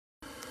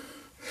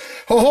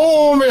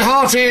Ho, me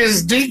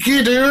hearties,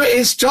 Dinky-Doo,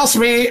 it's just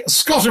me,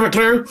 Scottie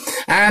McClue,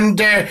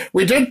 and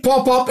we did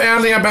pop up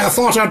earlier, but I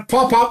thought I'd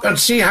pop up and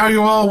see how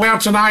you all were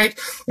tonight.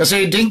 I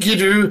say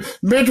Dinky-Doo,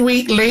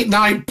 midweek late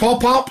night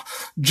pop-up,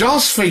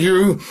 just for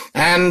you,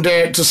 and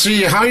to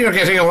see how you're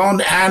getting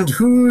on and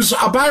who's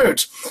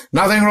about.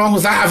 Nothing wrong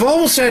with that. I've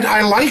always said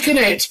I liken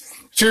it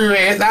to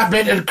that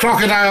bit in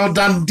Crocodile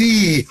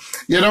Dundee,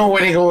 you know,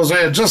 when he goes,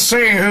 just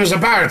saying who's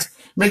about.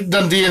 Mick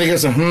Dundee, and he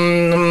gets a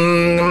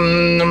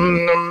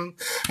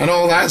and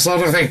all that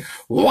sort of thing.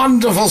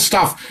 Wonderful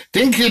stuff.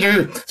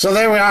 Dinky-Doo. So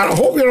there we are.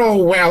 Hope you're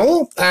all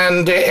well,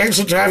 and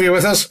excellent to have you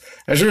with us.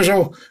 As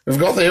usual, we've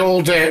got the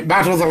old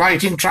battle of the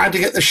lighting, trying to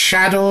get the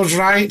shadows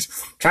right,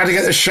 trying to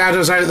get the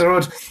shadows out of the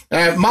road.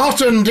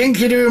 Martin,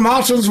 Dinky-Doo,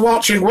 Martin's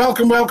watching.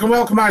 Welcome, welcome,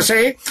 welcome, I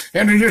say.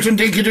 Henry Newton,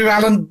 Dinky-Doo,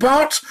 Alan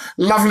Burt.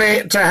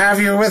 Lovely to have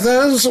you with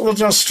us. We'll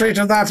just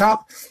straighten that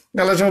up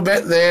a little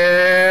bit.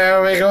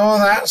 There we go.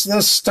 That's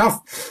the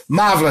stuff.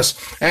 Marvellous.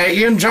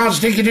 Ian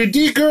George, Dinky-Doo,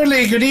 Dee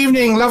Gurley, good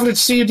evening. Lovely to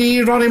see you,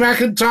 Dee. Ronnie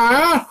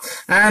McIntyre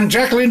and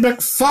Jacqueline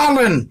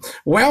McFarlane.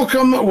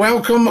 Welcome,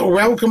 welcome,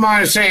 welcome,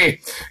 I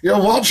say.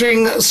 You're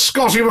watching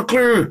Scottie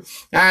McClue.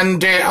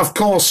 And, of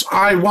course,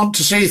 I want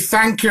to say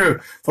thank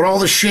you for all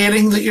the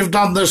sharing that you've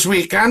done this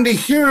week. Andy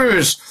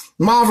Hughes,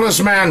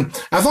 marvellous man.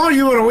 I thought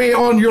you were away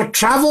on your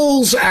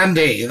travels,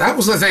 Andy. That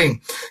was the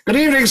thing. Good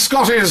evening,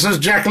 Scottie, says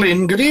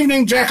Jacqueline. Good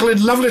evening,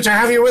 Jacqueline. Lovely to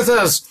have you with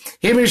us.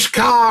 Hamish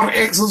Carr,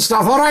 excellent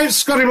stuff. All right,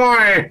 Scottie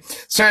boy,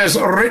 says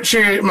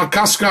Richie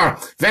McCusker.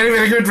 Very,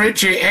 very good,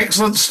 Richie.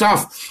 Excellent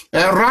stuff.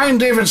 Ryan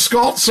David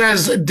Scott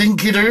says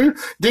Dinky-Doo.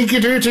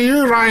 Dinky-Doo to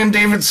you, Ryan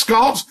David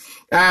Scott.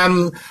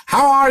 How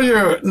are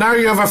you? Now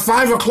you have a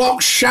 5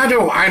 o'clock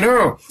shadow. I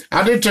know.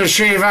 I need to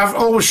shave. I've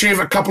always shave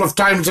a couple of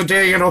times a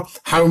day, you know.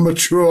 How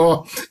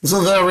mature.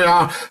 So there we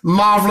are.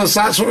 Marvellous.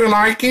 That's what we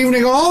like.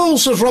 Evening all,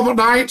 says Robert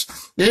Knight.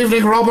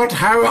 Evening, Robert.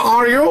 How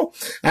are you?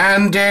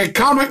 And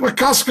Carmick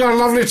McCusker,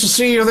 lovely to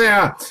see you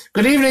there.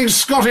 Good evening,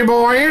 Scottie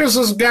boy. This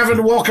is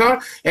Gavin Walker.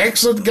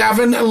 Excellent,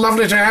 Gavin.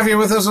 Lovely to have you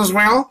with us as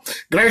well.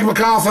 Greg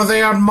MacArthur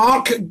there.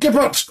 Mark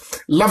Gibbert.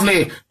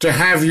 Lovely to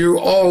have you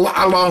all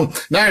along.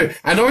 Now,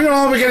 I know you're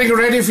all getting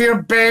ready for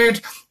your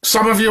bed.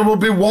 Some of you will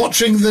be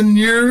watching the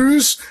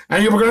news,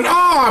 and you'll be going,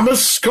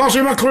 Miss Scottie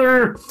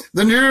McClue,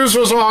 the news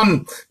was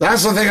on.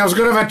 That's the thing. I was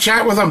going to have a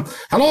chat with him.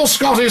 Hello,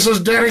 Scottie, says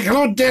Derek.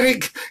 Hello,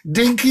 Derek.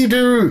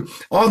 Dinky-Doo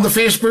on the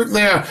Facebook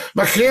there.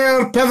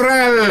 Michael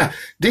Peverell,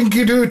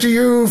 Dinky-Doo to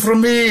you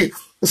from me,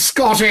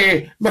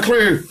 Scottie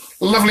McClue.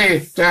 Lovely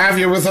to have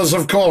you with us,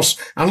 of course,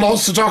 and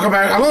lots to talk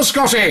about. Hello,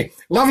 Scottie.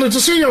 Lovely to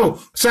see you,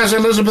 says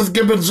Elizabeth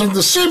Gibbons, and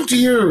the same to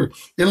you,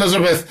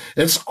 Elizabeth.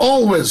 It's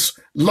always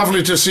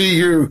lovely to see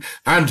you,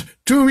 and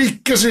 2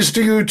 week kisses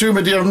to you too,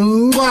 my dear.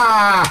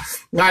 Mwah!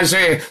 I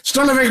say,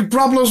 still having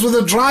problems with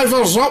the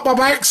drivers up my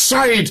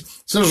backside,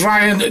 says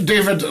Ryan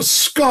David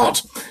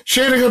Scott.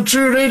 Sharing on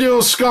True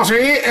Radio, Scottie.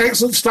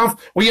 Excellent stuff.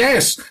 Well,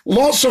 yes,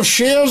 lots of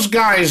shares,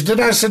 guys. Did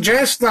I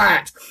suggest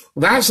that?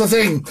 That's the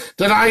thing.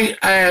 Did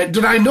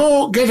I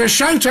not get a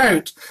shout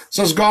out?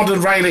 Says Gordon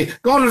Riley.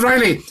 Gordon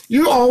Riley,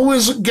 you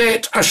always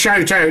get a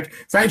shout out.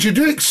 In fact, you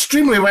do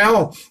extremely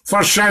well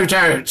for shout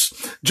outs.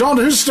 John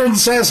Houston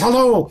says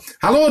hello.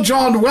 Hello,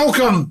 John.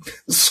 Welcome.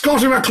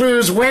 Scottie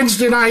McClue's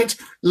Wednesday night,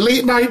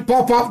 late night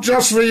pop up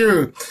just for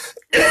you.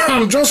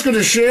 I'm just going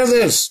to share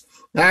this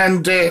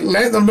and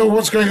let them know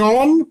what's going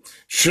on.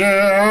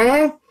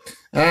 Share.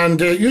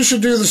 And you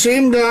should do the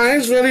same,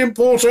 guys. Very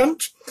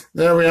important.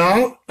 There we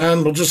are.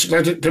 And we'll just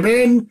let it come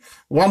in.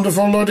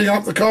 Wonderful. Loading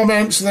up the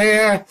comments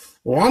there.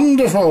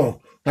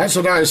 Wonderful. That's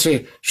what I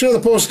say. Share the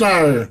post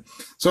now.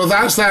 So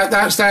that's that.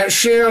 That's that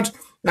shared.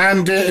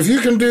 And if you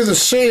can do the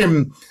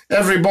same,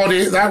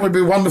 everybody, that would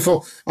be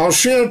wonderful. I'll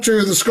share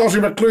to the Scottie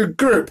McClue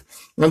group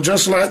and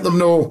just let them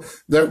know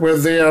that we're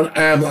there.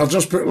 I'll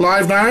just put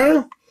live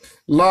now.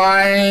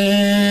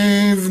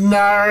 Live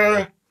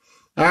now.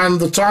 And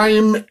the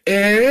time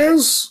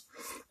is,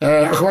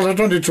 well, I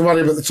don't need to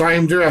worry about the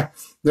time, do I?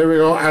 There we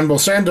go. And we'll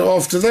send it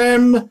off to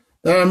them,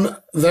 and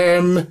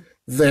them.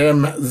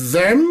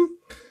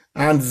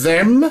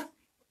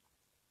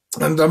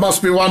 And there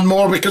must be one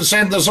more we can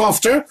send this off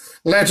to.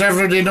 Let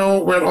everybody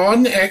know we're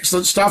on.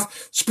 Excellent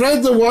stuff.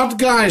 Spread the word,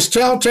 guys.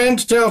 Tell 10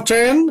 to tell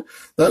 10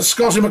 that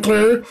Scottie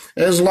McClue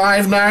is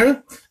live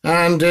now.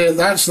 And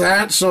that's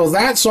that. So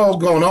that's all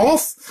gone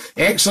off.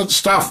 Excellent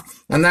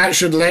stuff. And that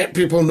should let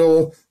people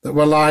know that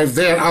we're live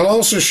there. I'll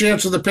also share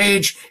to the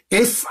page,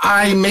 if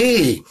I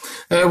may.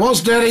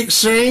 What's Derek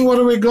saying? What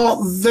have we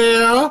got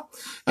there?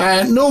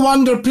 No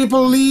wonder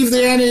people leave the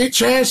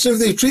NHS if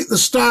they treat the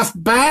staff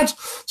bad.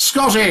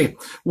 Scottie,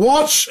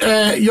 watch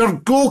your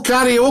Go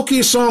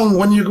Karaoke song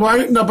when you go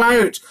out and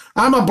about.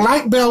 I'm a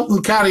black belt in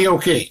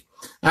karaoke.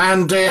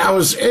 And I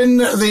was in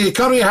the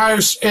Curry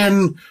House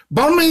in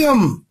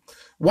Birmingham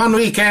one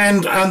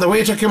weekend, and the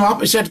waiter came up.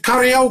 He said,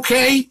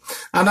 karaoke?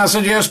 And I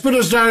said, yes, put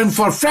us down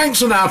for Frank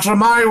Sinatra,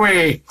 My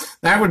Way.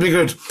 That would be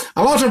good.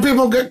 A lot of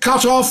people get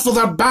cut off for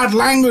their bad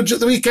language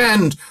at the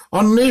weekend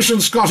on Nation,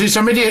 Scotty.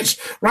 Some idiots.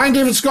 Ryan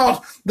David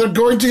Scott, they're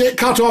going to get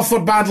cut off for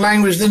bad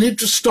language. They need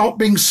to stop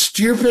being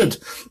stupid.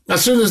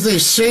 As soon as they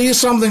say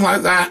something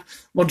like that,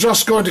 we're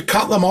just going to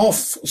cut them off.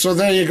 So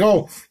there you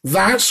go.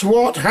 That's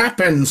what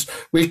happens.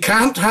 We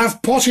can't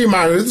have potty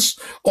mouths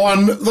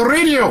on the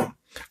radio.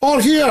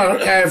 Or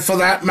here, for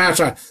that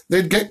matter.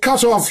 They'd get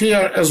cut off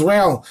here as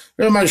well.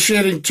 Who am I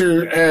sharing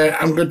to?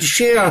 I'm going to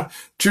share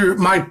to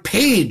my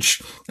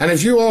page. And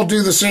if you all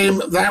do the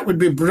same, that would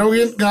be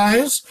brilliant,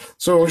 guys.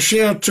 So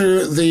share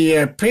to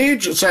the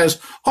page. It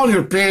says, on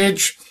your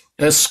page,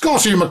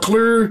 Scottie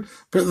McClue.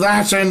 Put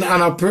that in,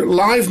 and I'll put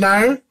live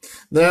now.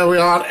 There we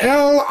are,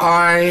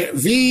 L-I-V-E,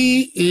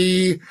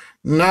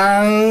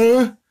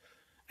 now,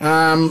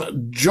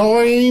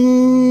 join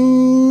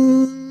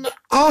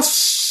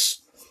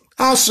us.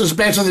 Us is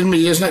better than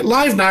me, isn't it?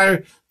 Live now,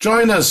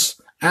 join us,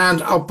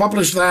 and I'll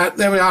publish that.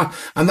 There we are,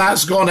 and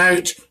that's gone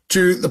out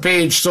to the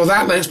page, so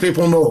that lets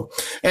people know.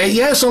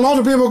 Yes, a lot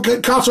of people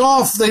get cut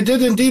off. They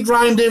did indeed,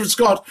 Ryan David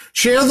Scott.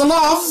 Share the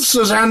love,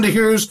 says Andy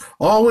Hughes.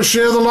 Always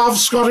share the love,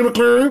 Scottie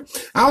McClue.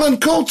 Alan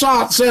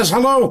Coulthard says,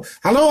 hello.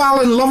 Hello,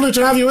 Alan. Lovely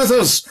to have you with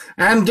us.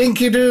 And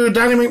Dinky-Doo,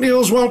 Danny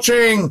McNeil's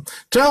watching.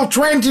 Tell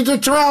 20 to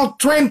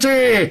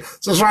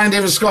 12:20, says Ryan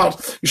David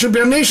Scott. You should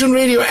be on Nation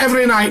Radio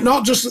every night,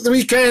 not just at the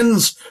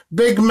weekends.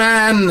 Big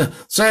man,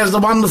 says the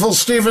wonderful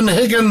Stephen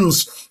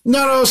Higgins.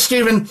 No,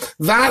 Stephen,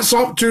 that's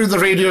up to the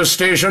radio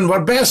station.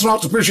 We're best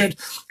not to push it.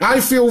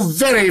 I feel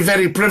very,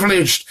 very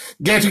privileged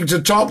getting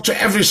to talk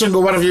to every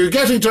single one of you,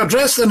 getting to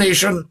address the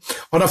nation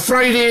on a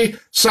Friday,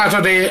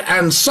 Saturday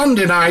and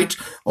Sunday night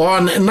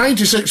on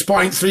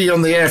 96.3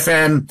 on the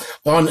FM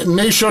on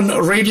Nation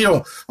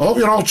Radio. I hope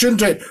you're all tuned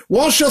to it.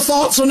 What's your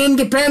thoughts on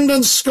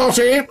independence,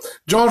 Scotty?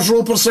 George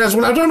Roper says,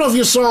 well, I don't know if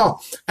you saw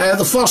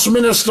the First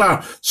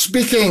Minister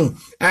speaking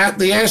at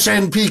the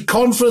SNP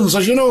conference.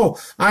 As you know,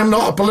 I'm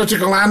not a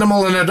political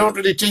animal and I don't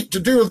really take to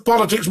do with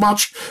politics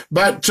much,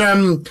 but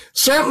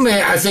certainly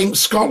I think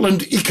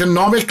Scotland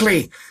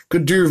economically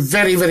could do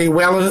very, very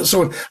well on its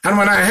own. And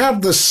when I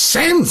heard the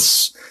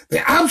sense,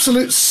 the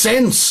absolute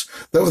sense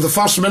that the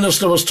First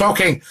Minister was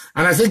talking,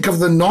 and I think of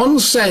the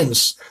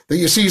nonsense that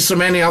you see so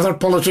many other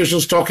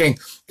politicians talking,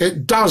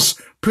 it does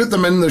put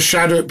them in the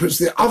shadow. It puts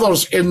the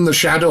others in the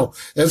shadow.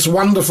 It's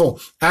wonderful.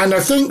 And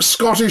I think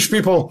Scottish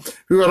people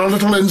who are a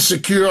little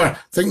insecure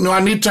think, no,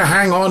 I need to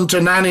hang on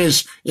to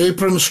Nanny's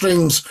apron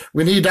strings.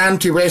 We need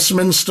Auntie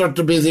Westminster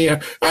to be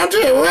there.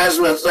 Auntie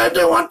Westminster, I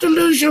don't want to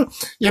lose you.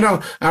 You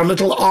know, our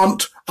little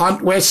Aunt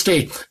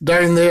Westy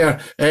down there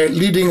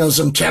leading us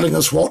and telling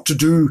us what to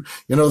do,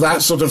 you know,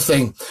 that sort of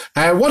thing.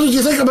 What did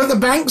you think about the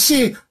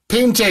Banksy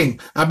painting?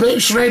 A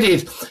bit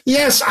shredded.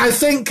 Yes, I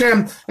think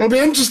it'll be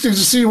interesting to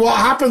see what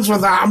happens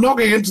with that. I'm not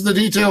getting into the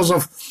details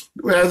of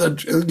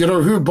you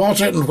know, who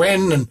bought it and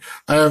when and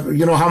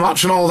you know, how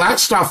much and all that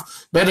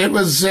stuff, but it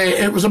was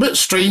a bit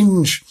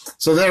strange.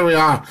 So there we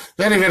are.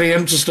 Very, very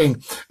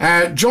interesting.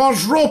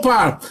 George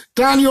Roper,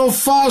 Daniel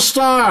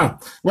Foster.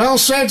 Well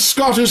said,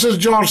 Scotty, says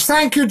George.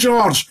 Thank you,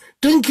 George.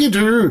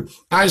 Dinky-Doo,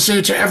 I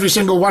say to every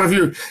single one of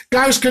you.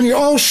 Guys, can you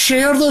all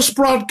share this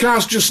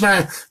broadcast just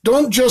now?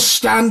 Don't just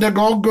stand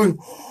agog going,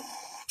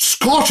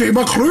 Scottie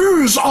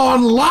McClue's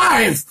on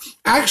live.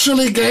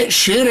 Actually get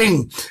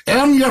sharing.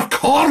 Earn your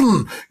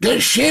corn.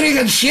 Get sharing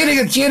and sharing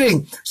and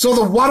sharing so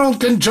the world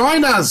can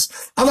join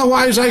us.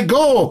 Otherwise I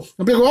go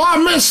and people go, oh, I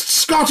missed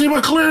Scottie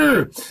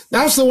McClue.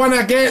 That's the one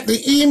I get. They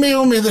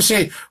email me. They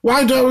say,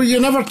 why do you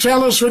never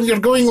tell us when you're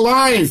going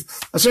live?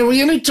 I say, well,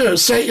 you need to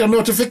set your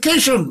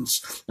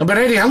notifications. And be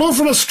ready. Hello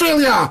from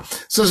Australia,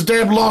 says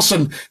Deb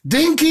Lawson.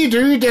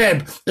 Dinky-Doo,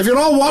 Deb. If you're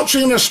all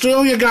watching in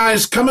Australia,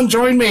 guys, come and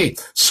join me.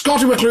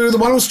 Scottie McClue, the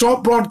world's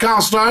top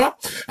broadcaster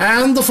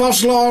and the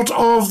First Lord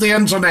of the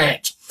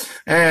Internet.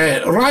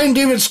 Ryan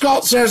David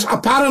Scott says,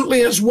 apparently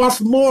it's worth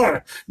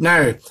more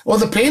now. Oh,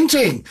 the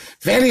painting.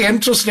 Very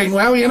interesting.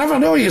 Well, you never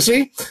know, you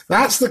see.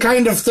 That's the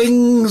kind of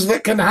things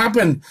that can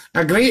happen.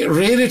 A great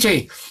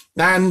rarity.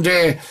 And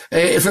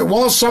if it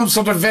was some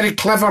sort of very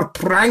clever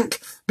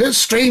prank, bit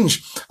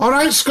strange. All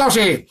right,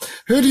 Scotty,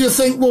 who do you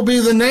think will be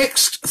the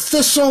next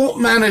Thistle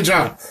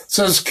manager?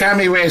 Says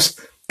Cammy West.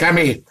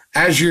 Cammy,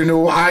 as you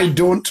know, I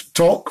don't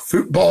talk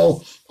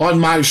football on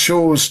my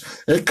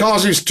shows. It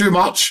causes too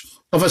much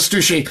of a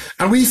stushy,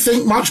 and we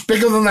think much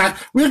bigger than that.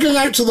 We're going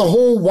out to the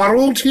whole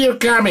world here,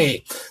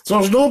 Cammy. So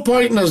there's no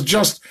point in us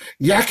just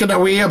yakking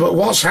away about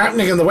what's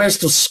happening in the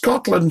west of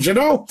Scotland, you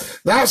know?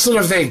 That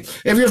sort of thing.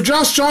 If you've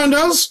just joined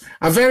us,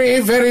 a very,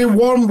 very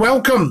warm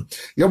welcome.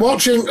 You're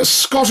watching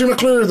Scottie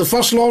McClue, the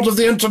First Lord of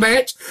the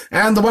Internet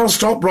and the world's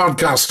top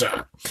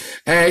broadcaster.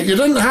 You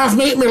didn't half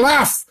make me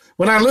laugh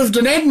when I lived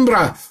in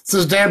Edinburgh,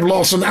 says Deb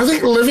Lawson. I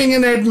think living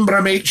in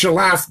Edinburgh makes you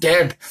laugh,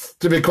 Deb,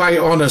 to be quite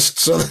honest.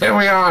 So there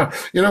we are.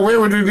 You know,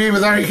 where would we be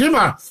without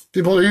humour?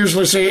 People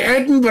usually say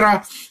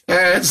Edinburgh.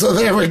 So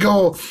there we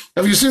go.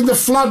 Have you seen the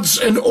floods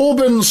in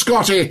Oban,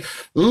 Scotty?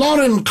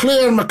 Lauren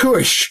Claire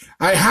McCuish.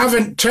 I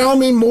haven't. Tell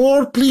me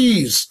more,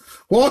 please.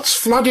 What's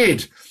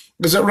flooded?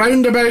 Is it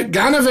round about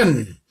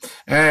Ganavan?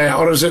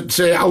 Or is it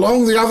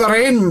along the other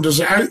end?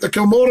 Is it out the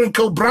Kilmore and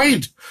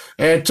Kilbride?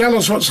 Tell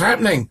us what's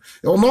happening.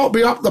 It'll not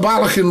be up the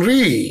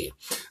Ballyconree.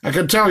 I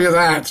can tell you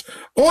that.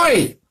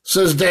 Oi,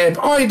 says Deb.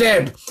 Oi,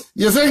 Deb.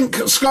 You think,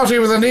 Scotty,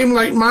 with a name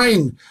like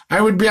mine,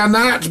 I would be a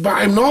gnat, but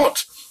I'm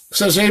not,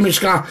 says Amy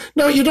Scar.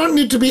 No, you don't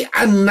need to be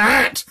a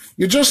gnat.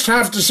 You just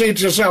have to say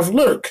to yourself,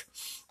 look,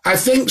 I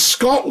think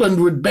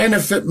Scotland would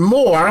benefit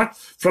more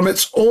from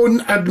its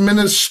own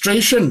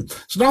administration.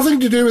 It's nothing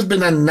to do with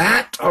being a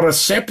gnat or a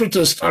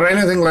separatist or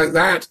anything like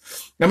that.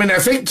 I mean, I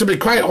think, to be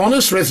quite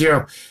honest with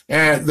you,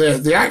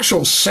 the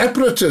actual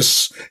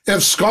separatists,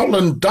 if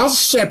Scotland does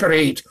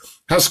separate,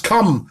 has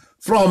come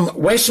from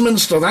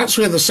Westminster. That's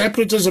where the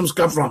separatism's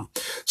come from.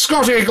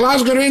 Scotty,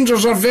 Glasgow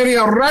Rangers are very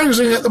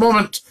arousing at the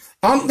moment,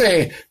 aren't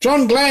they?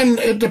 John Glenn,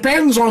 it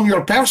depends on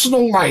your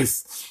personal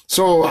life.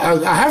 So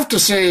I have to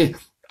say,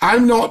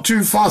 I'm not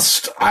too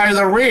fussed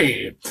either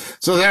way.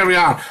 So there we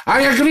are.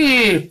 I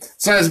agree,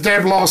 says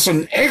Deb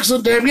Lawson.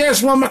 Excellent, Deb.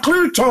 Yes, well,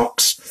 McClue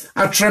talks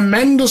a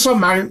tremendous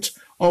amount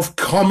of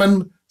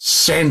common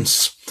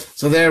sense.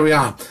 So there we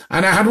are.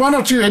 And I had one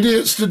or two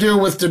idiots to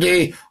deal with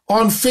today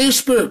on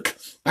Facebook.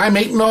 I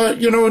make no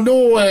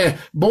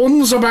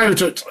bones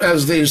about it,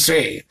 as they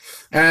say.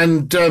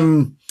 And,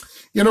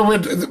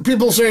 with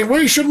people saying,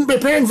 we shouldn't be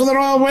paying for the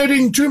royal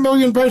wedding, £2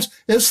 million.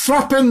 It's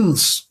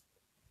threepence.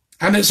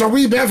 And it's a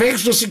wee bit of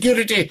extra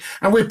security,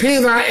 and we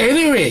pay that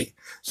anyway.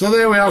 So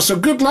there we are. So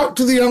good luck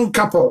to the young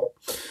couple.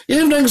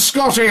 Evening,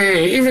 Scotty.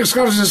 Evening,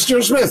 Scotty, says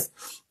Stuart Smith.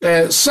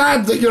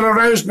 Sad that you're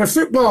aroused by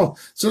football,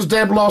 says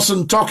Deb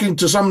Lawson, talking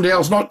to somebody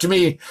else, not to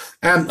me.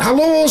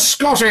 Hello,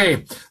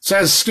 Scotty,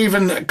 says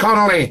Stephen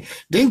Connolly.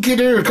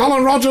 Dinky-Doo.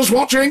 Colin Rogers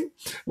watching.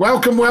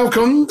 Welcome,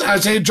 welcome. I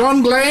say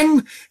John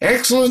Glenn.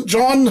 Excellent,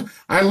 John.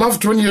 I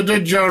loved when you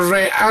did your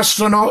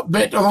astronaut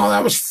bit. Oh,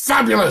 that was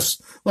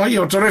fabulous. Thought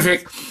you were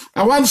terrific.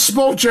 I once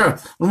spoke to you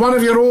on one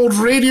of your old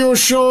radio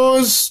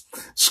shows,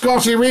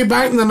 Scotty, way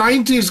back in the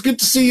 90s. Good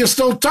to see you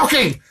still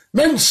talking.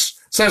 Mince,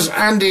 says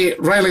Andy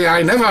Riley.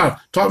 I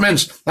never talk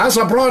mince. That's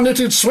a broad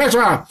knitted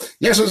sweater.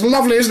 Yes, it's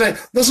lovely, isn't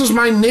it? This is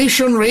my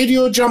Nation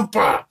Radio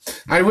jumper.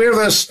 I wear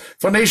this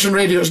for Nation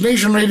Radio. It's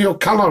Nation Radio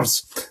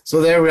colours.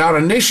 So there we are.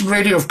 And Nation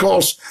Radio, of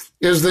course,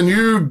 is the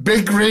new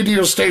big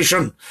radio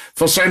station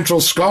for Central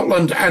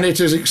Scotland, and it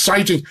is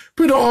exciting.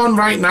 Put it on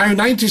right now,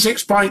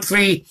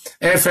 96.3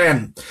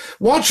 FM.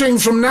 Watching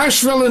from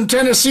Nashville in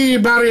Tennessee,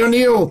 Barry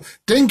O'Neill,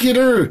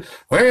 Dinky-Doo.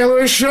 Well,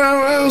 the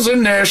showers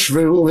in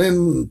Nashville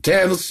in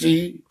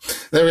Tennessee.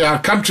 There we are,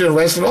 country and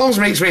western. It always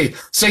makes me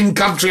sing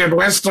country and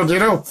western, you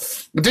know.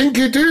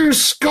 Dinky-Doo,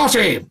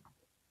 Scotty.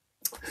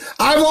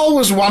 I've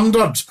always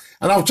wondered,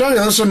 and I'll tell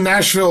you this in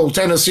Nashville,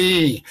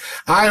 Tennessee,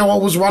 I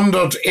always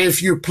wondered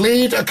if you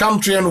played a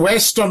country and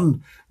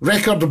western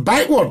record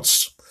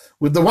backwards,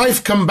 would the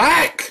wife come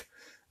back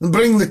and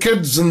bring the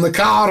kids and the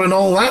car and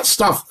all that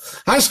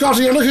stuff? Hi,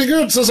 Scotty, you're looking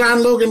good, says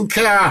Anne Logan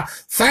Kerr.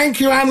 Thank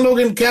you, Anne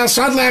Logan Kerr.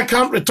 Sadly, I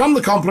can't return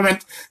the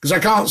compliment because I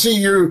can't see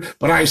you,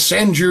 but I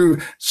send you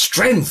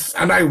strength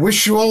and I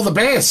wish you all the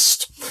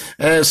best.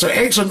 So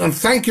excellent, and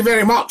thank you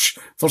very much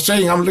for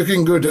saying I'm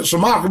looking good. It's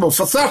remarkable.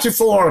 For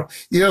 34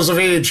 years of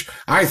age,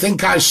 I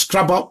think I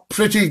scrub up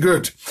pretty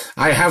good,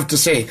 I have to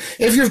say.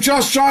 If you've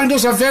just joined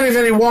us, a very,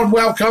 very warm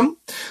welcome.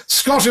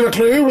 Scottie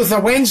McClue with a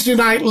Wednesday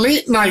night,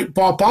 late night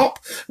pop-up.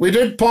 We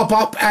did pop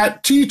up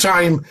at tea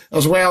time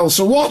as well.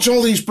 So watch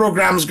all these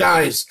programmes,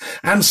 guys,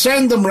 and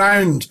send them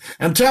round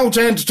and tell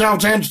 10 to tell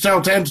 10 to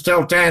tell 10 to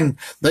tell 10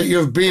 that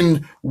you've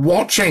been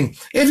watching.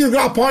 If you've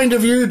got a point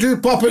of view, do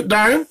pop it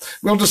down.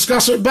 We'll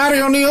discuss it.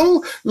 Barry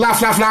O'Neill,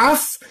 laugh, laugh,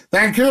 laugh.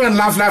 Thank you, and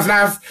laugh, laugh,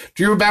 laugh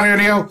to you, Barry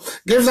O'Neill.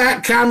 Give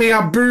that Cammy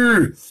a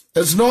boo.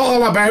 It's not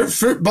all about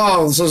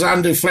football, says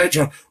Andy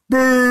Fletcher.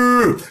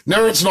 Boo!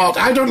 No, it's not.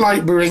 I don't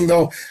like booing,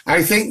 though.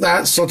 I think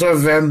that's sort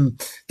of,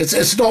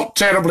 it's not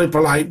terribly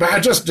polite, but I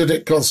just did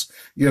it because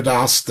you'd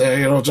asked,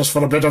 just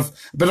for a bit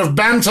of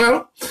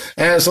banter.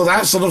 So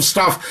that sort of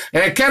stuff.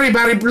 Kerry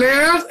Barry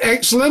Blair,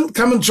 excellent.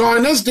 Come and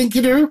join us,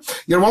 Dinky-Doo.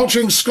 You're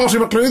watching Scottie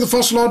McClue, the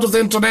First Lord of the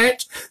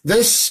Internet.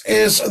 This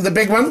is the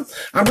big one.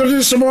 I'm going to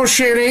do some more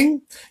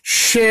sharing.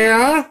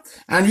 Share.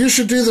 And you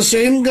should do the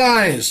same,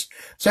 guys.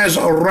 Says,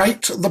 I'll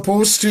write the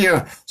post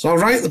here. So I'll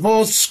write the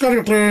post, Scottie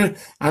McClue,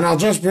 and I'll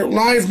just put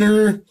live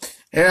new,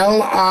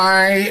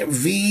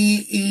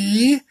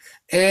 LIVENOW.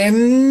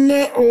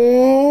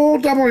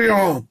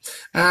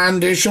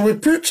 And shall we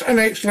put an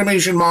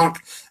exclamation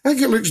mark? I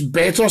think it looks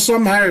better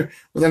somehow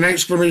with an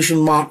exclamation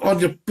mark on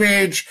your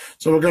page.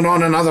 So we're going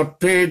on another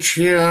page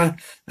here,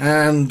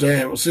 and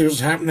we'll see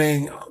what's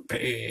happening.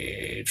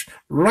 Page.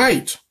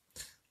 Right.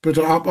 Put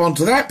it up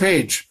onto that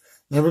page.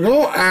 There we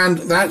go, and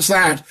that's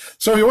that.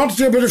 So if you want to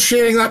do a bit of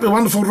sharing, that'd be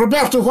wonderful.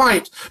 Roberta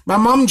White, my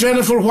mum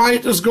Jennifer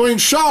White is going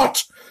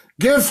short.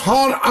 Give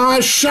her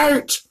a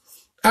shout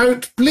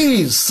out,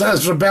 please,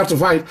 says Roberta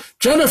White.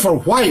 Jennifer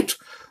White,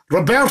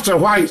 Roberta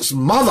White's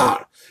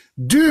mother,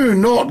 do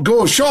not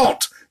go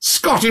short.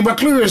 Scottie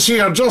McClue is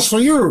here just for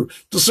you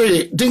to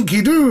say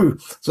Dinky-Doo.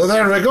 So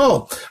there we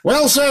go.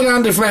 Well said,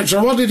 Andy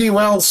Fletcher. What did he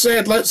well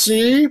said? Let's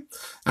see.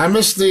 I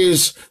missed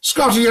these.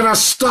 Scottie, you're a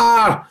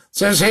star,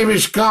 says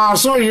Hamish Carr.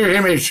 So are you,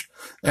 Hamish.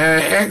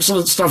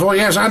 Excellent stuff. Oh,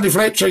 yes, Andy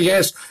Fletcher,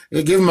 yes.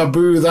 Give him a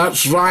boo,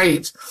 that's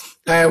right.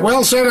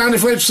 Well said, Andy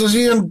Fletcher, says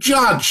Ian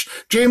Judge.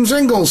 James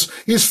Ingalls,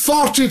 he's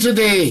 40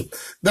 today.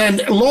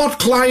 Then Lord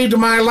Clyde,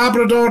 my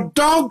Labrador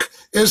dog,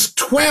 is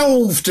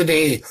 12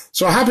 today.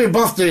 So happy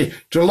birthday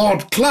to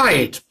Lord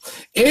Clyde.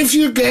 If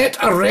you get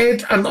a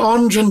red and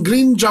orange and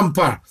green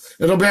jumper,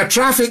 it'll be a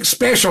traffic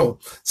special,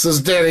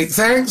 says Derek.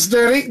 Thanks,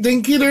 Derek.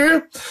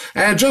 Dinky-Doo.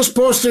 Just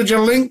posted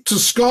your link to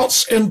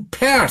Scots in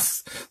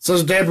Perth,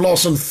 says Deb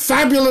Lawson.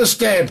 Fabulous,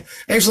 Deb.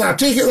 Excellent. I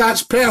take it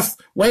that's Perth,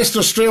 West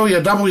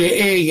Australia, WA,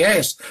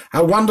 yes.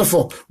 How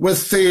wonderful.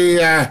 With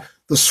the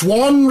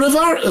Swan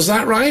River, is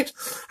that right?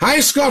 Hi,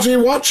 Scottie,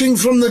 watching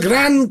from the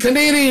Gran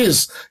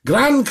Canaries.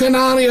 Gran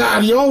Canaria,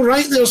 are you all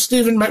right there,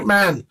 Stephen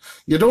McMahon?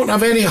 You don't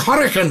have any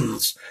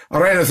hurricanes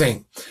or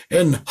anything.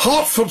 In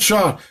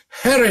Hertfordshire,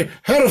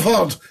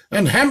 Hereford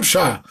and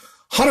Hampshire,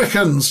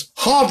 hurricanes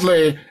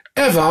hardly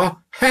ever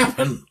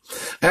happen.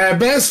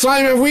 Best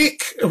time of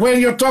week when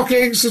you're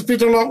talking, says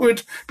Peter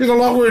Lockwood. Peter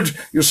Lockwood,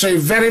 you say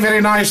very,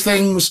 very nice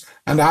things,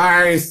 and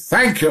I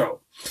thank you.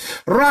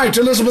 Right,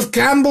 Elizabeth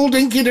Campbell,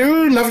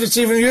 Dinky-Doo, lovely to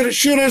see you.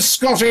 Sure is,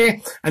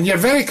 Scottie, and you're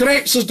very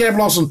correct, says Deb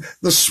Lawson.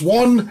 The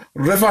Swan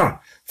River,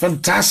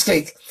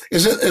 fantastic.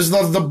 Is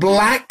the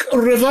Black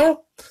River?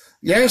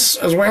 Yes,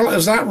 as well,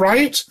 is that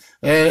right?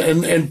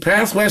 In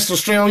Perth, West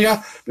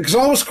Australia, because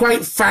I was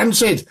quite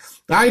fancied.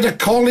 I had a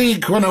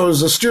colleague when I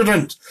was a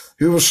student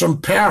who was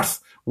from Perth,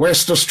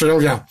 West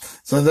Australia.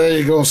 So there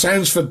you go.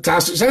 Sounds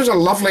fantastic. Sounds a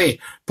lovely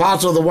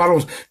part of the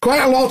world.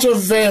 Quite a lot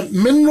of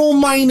mineral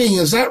mining,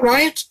 is that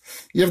right?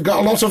 You've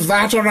got a lot of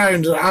that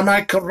around. Am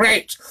I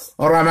correct?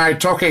 Or am I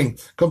talking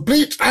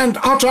complete and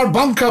utter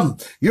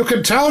bunkum? You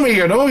can tell me,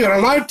 you know, you're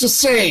allowed to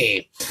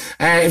say.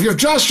 If you've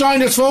just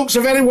joined us, folks,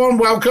 a very warm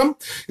welcome.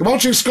 You're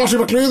watching Scottie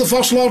McClue, the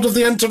First Lord of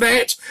the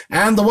Internet,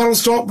 and the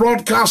world's top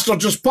broadcaster,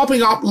 just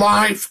popping up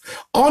live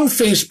on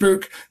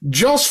Facebook,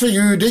 just for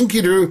you,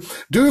 Dinky-Doo.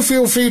 Do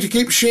feel free to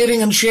keep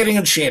sharing and sharing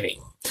and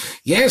sharing.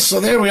 Yes, so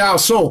there we are.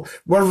 So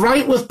we're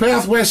right with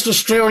Perth, West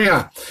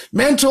Australia.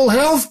 Mental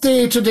Health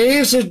Day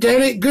today, says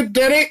Derek. Good,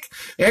 Derek.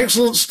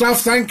 Excellent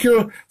stuff. Thank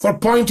you for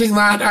pointing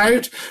that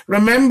out.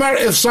 Remember,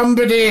 if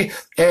somebody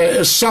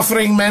is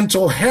suffering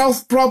mental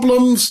health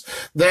problems,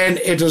 then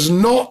it is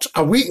not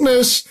a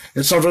weakness.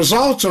 It's a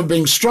result of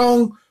being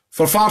strong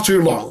for far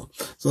too long.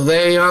 So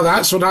there you are.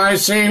 That's what I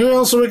say. Who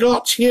else have we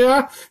got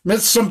here?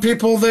 Missed some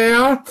people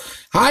there.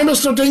 Hi,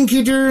 Mr.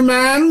 Dinky-Doo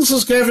man,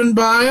 says Kevin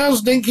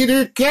Byers.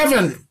 Dinky-Doo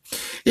Kevin.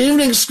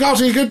 Evening,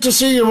 Scottie. Good to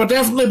see you. We're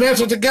definitely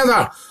better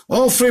together.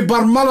 All through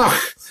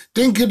Barmulloch.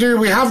 Dinky-Doo,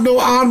 we have no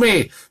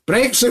army.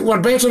 Brexit, we're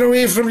better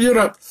away from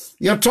Europe.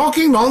 You're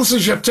talking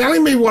nonsense. You're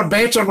telling me we're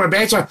better,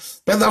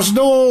 but there's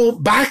no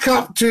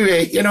backup to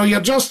it. You know,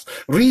 you're just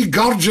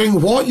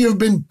regurging what you've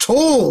been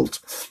told.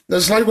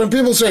 It's like when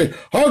people say,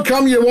 how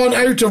come you want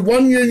out of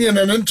one union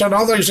and into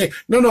another? You say,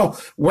 no,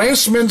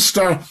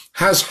 Westminster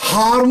has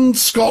harmed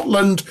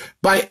Scotland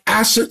by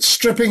asset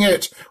stripping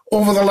it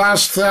over the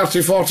last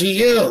 30, 40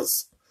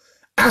 years.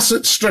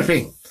 Asset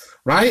stripping.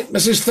 Right?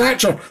 Mrs.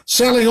 Thatcher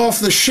selling off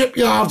the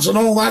shipyards and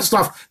all that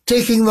stuff,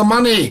 taking the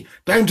money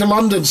down to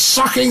London,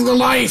 sucking the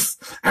life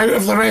out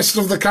of the rest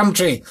of the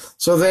country.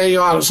 So there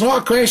you are. It's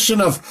not a question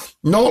of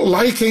not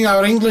liking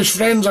our English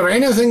friends or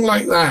anything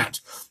like that.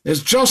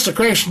 It's just a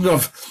question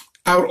of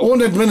our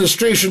own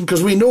administration,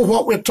 because we know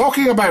what we're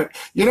talking about.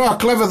 You know how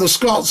clever the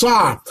Scots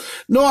are.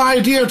 No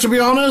idea, to be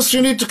honest.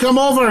 You need to come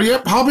over.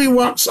 Yep, hubby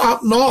works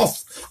up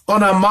north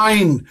on a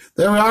mine.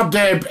 There we are,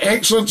 Deb.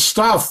 Excellent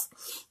stuff.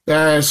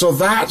 So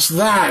that's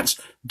that.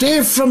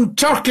 Dave from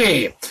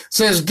Turkey,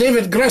 says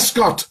David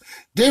Grescott.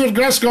 David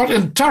Grescott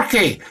in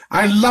Turkey.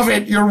 I love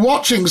it. You're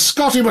watching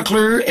Scottie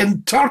McClue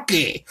in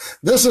Turkey.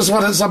 This is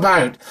what it's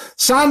about.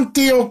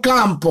 Santi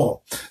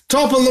Ocampo.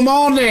 Top of the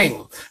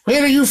morning.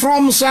 Where are you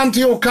from,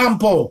 Santi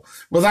Ocampo?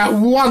 With that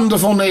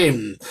wonderful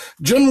name.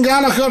 Jim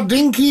Gallagher,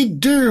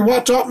 Dinky-Doo.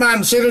 What top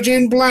man? Sarah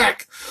Jane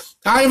Black.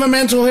 I have a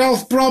mental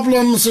health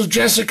problem, says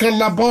Jessica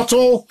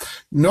Labotto.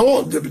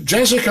 No,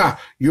 Jessica,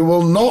 you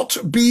will not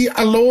be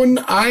alone,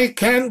 I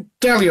can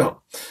tell you.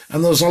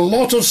 And there's a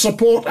lot of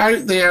support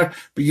out there,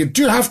 but you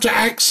do have to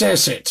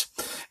access it.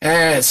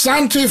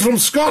 Santi from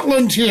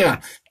Scotland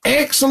here.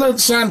 Excellent,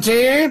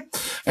 Santi.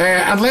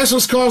 Unless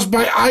it's caused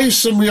by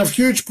ice, and we have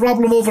huge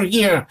problem over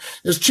here.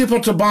 It's cheaper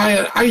to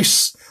buy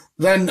ice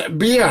than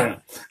beer.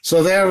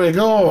 So there we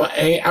go.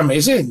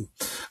 Amazing.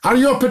 Are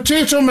you a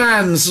potato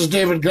man, says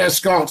David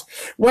Grescott?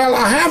 Well,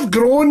 I have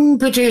grown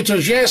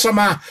potatoes. Yes, I'm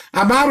a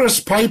Maris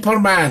Piper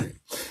man.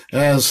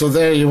 So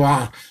there you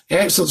are.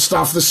 Excellent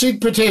stuff. The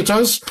seed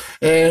potatoes,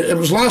 it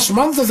was last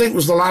month, I think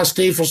was the last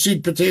day for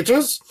seed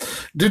potatoes.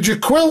 Did you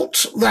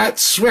quilt that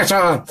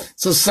sweater,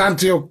 says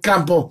Santi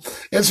Campo.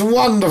 It's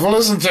wonderful,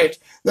 isn't it?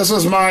 This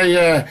is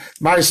my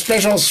my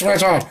special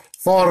sweater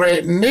for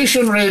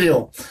Nation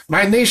Radio.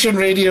 My Nation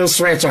Radio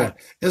sweater.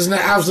 Isn't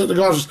it absolutely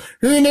gorgeous?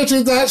 Who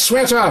knitted that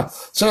sweater?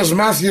 Says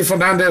Matthew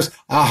Fernandez.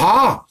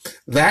 Aha!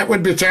 That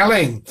would be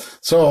telling.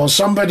 So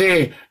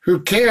somebody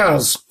who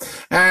cares.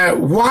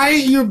 Why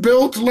you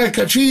built like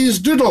a cheese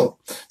doodle?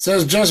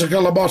 Says Jessica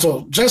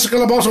Laboto. Jessica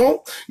Laboto,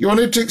 you'll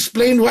need to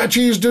explain what a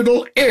cheese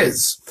doodle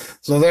is.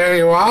 So there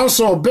you are.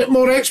 So a bit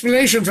more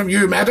explanation from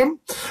you, madam.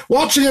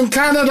 Watching in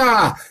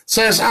Canada,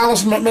 says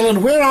Alison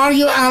McMillan. Where are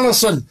you,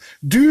 Alison?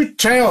 Do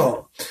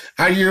tell.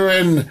 Are you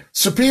in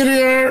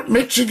Superior,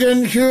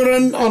 Michigan,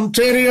 Huron,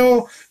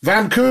 Ontario,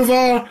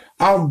 Vancouver,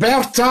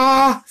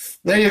 Alberta?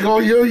 There you go.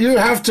 You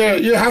have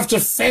to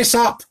fess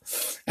up.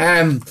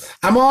 I'm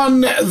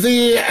on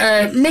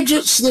the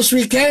midgets this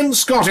weekend,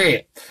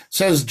 Scotty,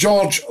 says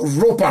George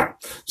Roper.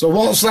 So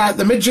what's that?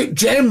 The Midget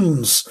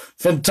Gems.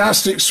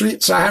 Fantastic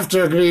sweets, I have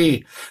to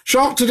agree.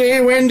 Shock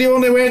today, Wendy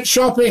only went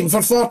shopping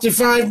for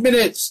 45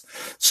 minutes.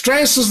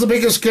 Stress is the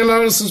biggest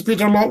killer, says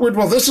Peter Lockwood.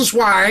 Well, this is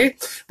why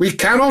we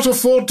cannot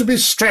afford to be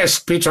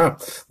stressed, Peter.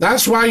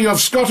 That's why you have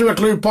Scottie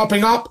McClue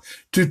popping up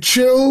to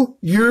chill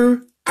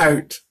you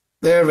out.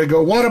 There we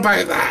go. What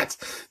about that?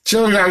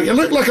 Chill you out. You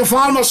look like a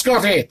farmer,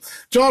 Scotty.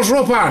 George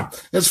Roper.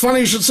 It's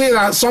funny you should say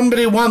that.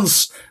 Somebody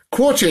once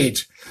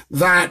quoted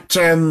that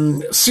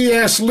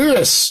C.S.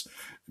 Lewis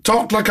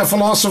talked like a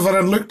philosopher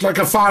and looked like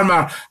a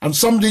farmer, and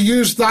somebody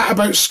used that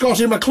about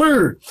Scottie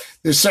McClue.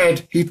 They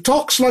said, he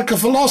talks like a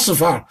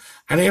philosopher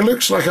and he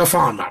looks like a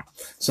farmer.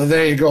 So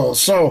there you go.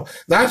 So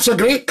that's a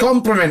great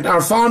compliment.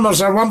 Our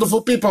farmers are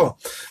wonderful people.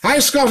 Hi,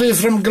 Scotty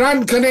from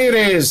Grand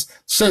Canaries,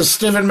 says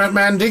Stephen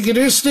McMahon.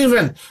 Dinky-Doo,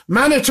 Stephen.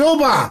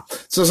 Manitoba,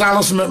 says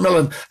Alison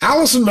McMillan.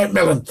 Alison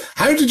McMillan,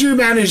 how did you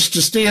manage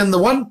to stay in the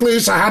one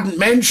place I hadn't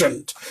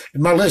mentioned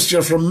in my list?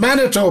 You're from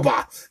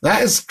Manitoba.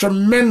 That is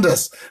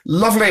tremendous.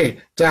 Lovely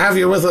to have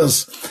you with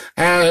us.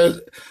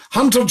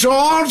 Hunter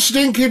George,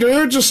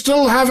 Dinky-Doo, do you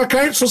still have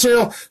accounts for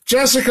sale?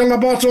 Jessica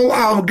Labottle,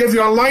 I'll give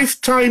you a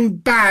lifetime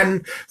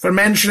ban for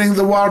mentioning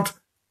the word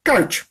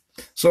couch.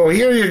 So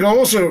here you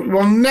go. So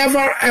we'll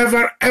never,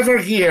 ever, ever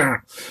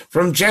hear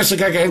from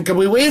Jessica again. Can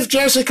we wave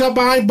Jessica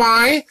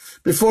bye-bye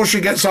before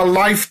she gets a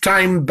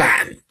lifetime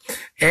ban?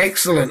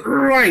 Excellent.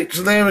 Right,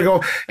 so there we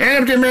go.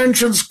 Anybody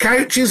mentions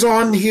couches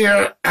on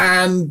here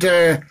and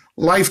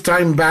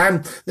lifetime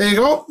ban. There you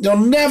go. You'll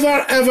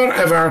never, ever,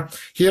 ever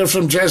hear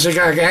from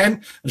Jessica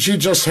again. She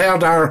just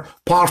heard our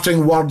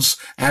parting words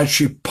as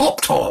she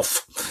popped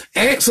off.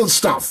 Excellent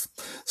stuff.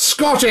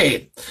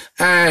 Scotty,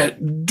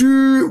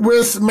 do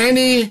with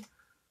many...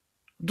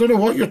 Don't know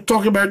what you're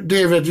talking about,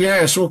 David.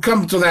 Yes, we'll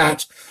come to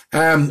that.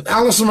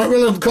 Alison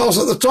McMillan calls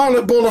it the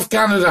toilet bowl of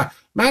Canada.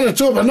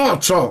 Manitoba,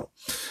 not at all.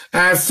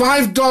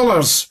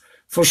 $5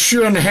 for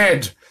shoe and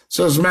head,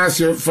 says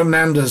Matthew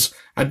Fernandez.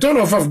 I don't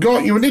know if I've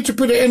got... You need to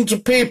put it into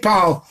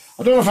PayPal.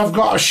 I don't know if I've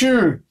got a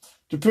shoe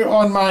to put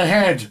on my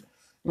head.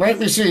 Let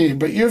me see.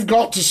 But you've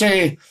got to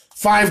say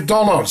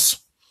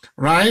 $5,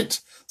 right?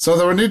 So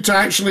there will need to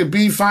actually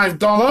be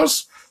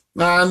 $5.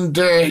 And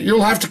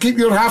you'll have to keep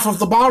your half of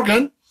the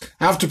bargain.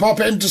 Have to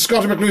pop it into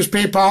Scottie McClue's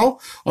PayPal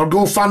or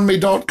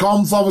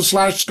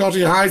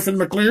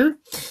GoFundMe.com/Scottie-McClue.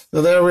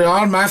 So there we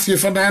are, Matthew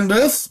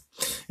Fernandez.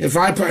 If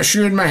I put a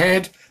shoe in my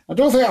head, I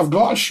don't think I've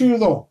got a shoe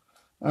though.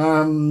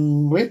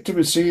 Wait till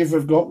we see if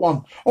we've got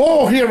one.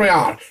 Oh, here we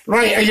are.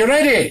 Right, are you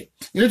ready?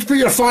 You need to put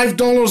your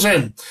 $5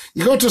 in.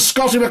 You go to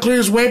Scottie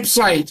McClue's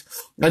website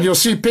and you'll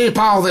see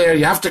PayPal there.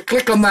 You have to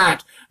click on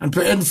that and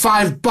put in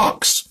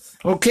 $5.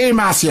 Okay,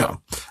 Matthew.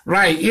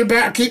 Right, you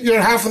better keep your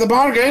half of the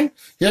bargain.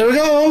 Here we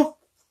go.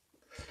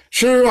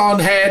 Shoe on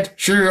head,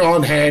 shoe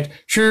on head,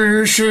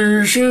 shoe,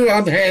 shoe, shoe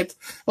on head.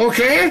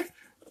 Okay?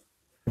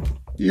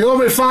 You owe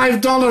me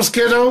 $5,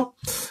 kiddo.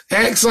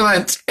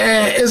 Excellent.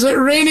 Is it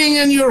raining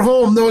in your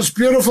home? No, it's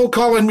beautiful,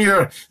 Colin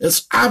Muir.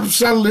 It's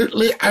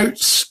absolutely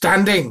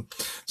outstanding.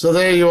 So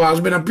there you are.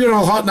 It's been a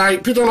beautiful hot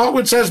night. Peter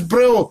Lockwood says,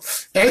 bro.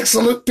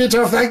 Excellent,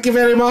 Peter. Thank you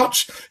very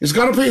much. He's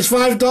got to put his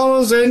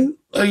 $5 in,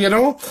 you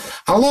know.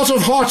 A lot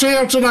of hot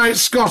air tonight,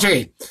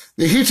 Scotty.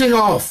 The heating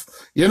off.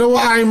 You know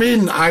what I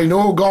mean? I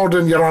know,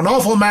 Gordon, you're an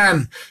awful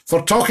man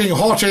for talking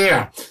hot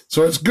air.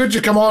 So it's good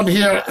you come on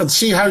here and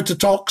see how to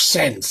talk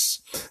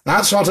sense.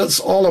 That's what it's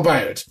all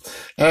about.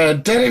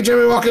 Derek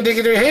Jimmy Walker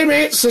Dinky-Doo. Hey,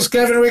 mate, says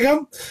Kevin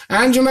Wiggum.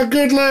 Angela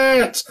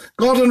Goodlet.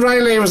 Gordon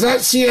Riley. Was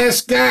that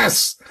CS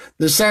Gas?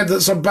 They said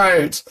that's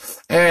about.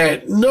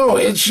 No,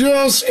 it's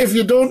yours if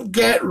you don't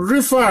get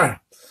roofer,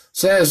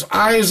 says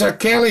Isaac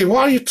Kelly.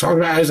 What are you talking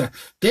about, Isaac?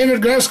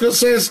 David Grescott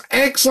says,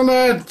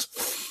 excellent.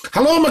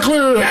 Hello,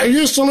 McClue. I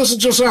used to listen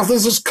to yourself.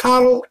 This is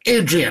Carol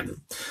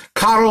Adrian.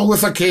 Carol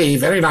with a K.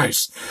 Very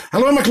nice.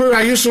 Hello, McClue.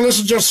 I used to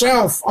listen to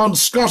yourself on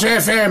Scott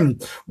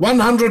FM,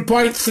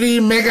 100.3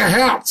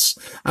 megahertz,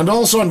 and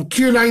also on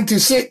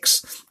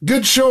Q96.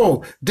 Good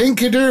show.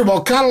 Dinky-Doo.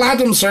 Well, Carol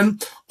Adamson,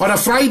 on a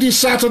Friday,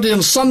 Saturday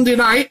and Sunday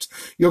night,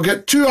 you'll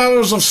get 2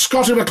 hours of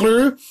Scottie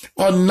McClue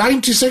on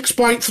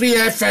 96.3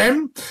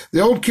 FM, the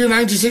old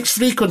Q96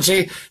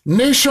 frequency,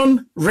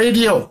 Nation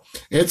Radio.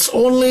 It's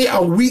only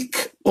a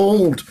week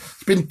old.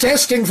 It's been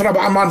testing for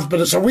about a month,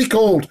 but it's a week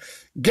old.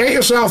 Get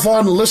yourself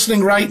on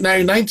listening right now,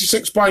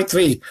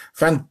 96.3.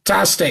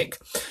 Fantastic.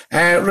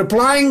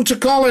 Replying to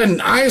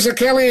Colin, Isa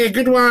Kelly,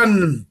 good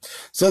one.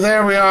 So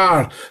there we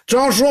are.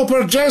 George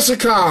Roper,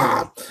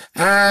 Jessica.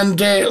 And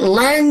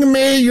Lang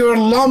may your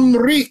lum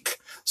reek,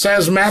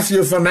 says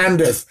Matthew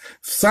Fernandez.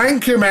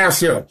 Thank you,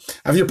 Matthew.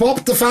 Have you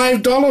popped the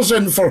 $5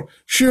 in for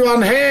shoe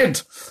on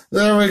head?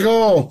 There we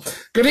go.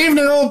 Good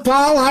evening, old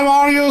pal. How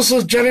are you?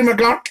 Says Jerry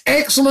McGurk.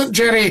 Excellent,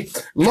 Jerry.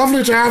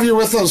 Lovely to have you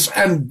with us.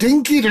 And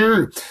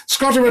Dinky-Doo.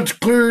 Scottie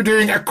McClue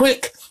doing a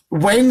quick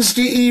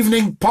Wednesday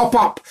evening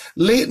pop-up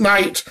late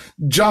night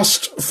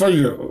just for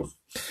you.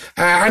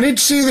 I need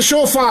to see the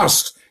show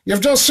first.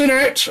 You've just seen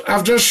it.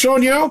 I've just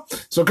shown you.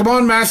 So come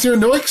on, Matthew.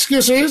 No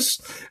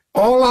excuses.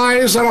 All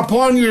eyes are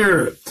upon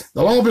you.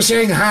 They'll all be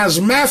saying, has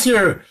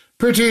Matthew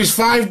put his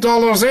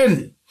 $5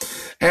 in?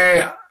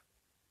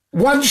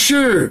 One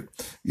shoe.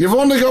 You've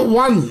only got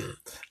one.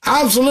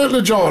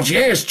 Absolutely, George.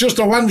 Yes, just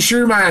a one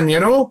shoe man, you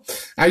know.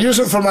 I use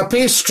it for my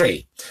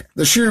pastry.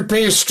 The shoe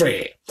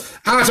pastry.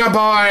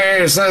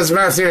 Attaboy, says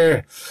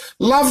Matthew.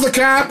 Love the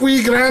cap.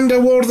 Wee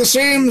Granda wore the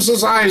same,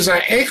 says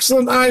Isa.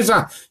 Excellent,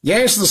 Isa.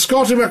 Yes, the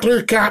Scottie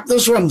McClue cap.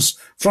 This one's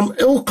from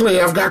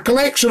Ilkley. I've got a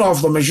collection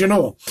of them, as you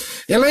know.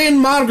 Elaine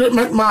Margaret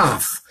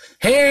McMath.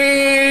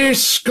 Hey,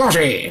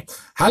 Scottie.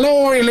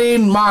 Hello,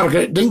 Elaine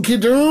Margaret.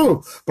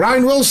 Dinky-Doo.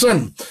 Brian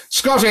Wilson.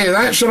 Scottie,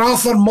 that's your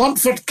Arthur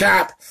Montfort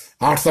cap.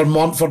 Arthur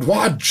Montfort,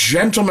 what a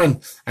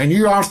gentleman. I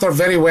knew Arthur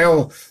very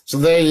well. So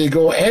there you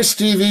go.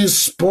 STV's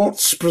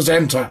sports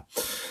presenter.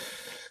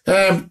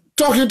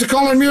 Talking to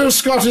Colin Muir,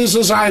 Scottie,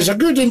 says Isa.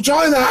 Good,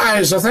 enjoy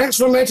that, Isa. Thanks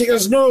for letting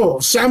us know.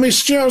 Sammy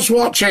Stewart's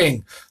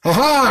watching.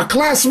 Ha-ha,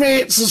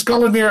 classmates, says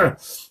Colin Muir.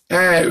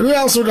 Who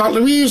else have we got?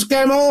 Louise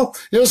Gemmell.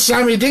 Here's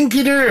Sammy.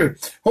 Dinky-Doo.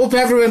 Hope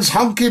everyone's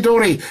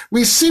hunky-dory.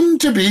 We seem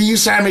to be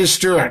Sammy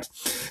Stewart.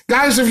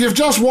 Guys, if you've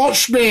just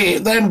watched me,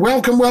 then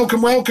welcome,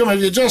 welcome, welcome.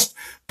 If you just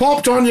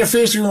popped on your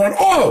face and you went,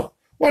 oh,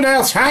 what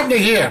else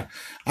happening here?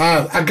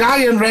 A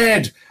guy in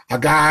red. A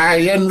guy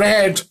in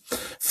red.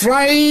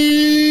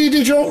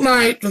 Friday joke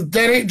night with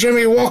Derek,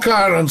 Jimmy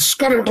Walker and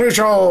Scottie McClue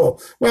show.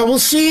 Well, we'll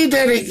see,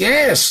 Derek,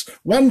 yes.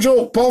 One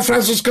joke, Paul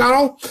Francis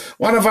Carroll,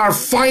 one of our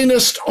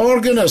finest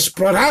organists,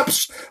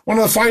 perhaps one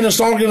of the finest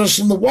organists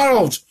in the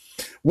world,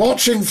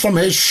 watching from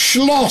his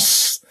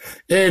Schloss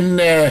in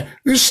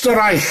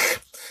Österreich.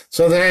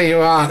 So there you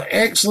are.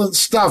 Excellent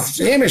stuff.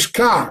 Hamish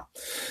Carr.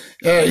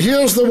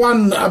 Here's the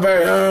one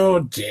about, oh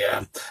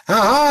dear.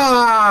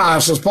 Aha,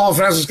 says Paul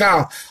Francis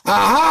Carroll.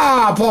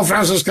 Aha, Paul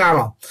Francis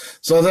Carroll.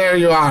 So there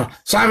you are.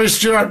 Sammy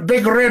Stewart,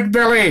 Big Red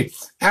Belly.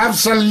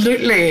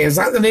 Absolutely. Is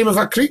that the name of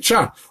a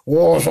creature?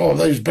 Oh,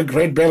 these big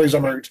red bellies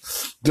about.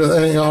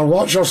 There you are.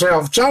 Watch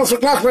yourself. Charles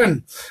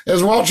McLaughlin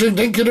is watching.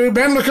 Dinky-Doo.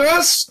 Ben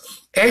Lucas.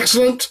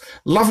 Excellent.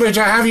 Lovely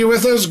to have you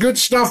with us. Good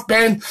stuff,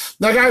 Ben.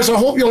 Now, guys, I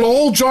hope you'll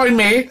all join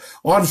me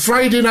on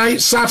Friday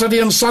night, Saturday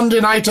and Sunday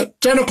night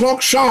at 10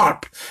 o'clock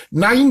sharp.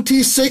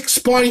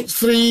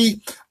 96.3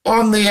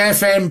 on the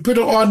FM. Put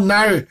it on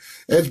now.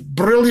 It's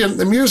brilliant.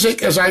 The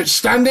music is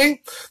outstanding.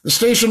 The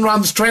station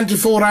runs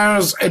 24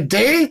 hours a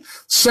day,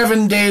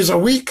 7 days a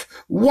week.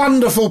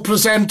 Wonderful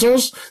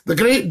presenters. The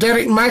great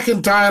Derek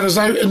McIntyre is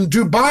out in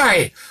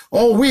Dubai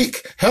all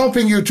week,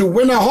 helping you to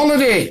win a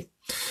holiday.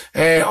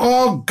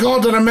 Oh,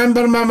 God, I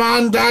remember my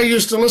man I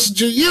used to listen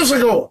to years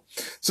ago.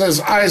 Says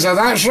Isa,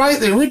 that's right,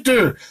 they would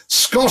do.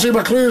 Scottie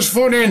McClue's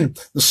phone in.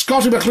 The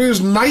Scottie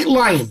McClue's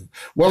Nightline.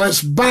 Well,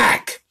 it's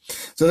back.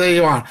 So there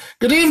you are.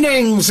 Good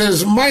evening,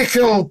 says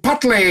Michael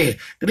Putley.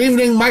 Good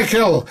evening,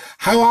 Michael.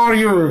 How are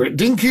you?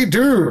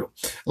 Dinky-Doo.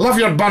 Love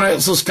your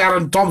bonnet, says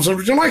Karen Thompson.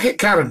 Would you like it,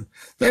 Karen?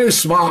 Very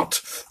smart.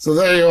 So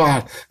there you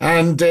are.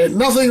 And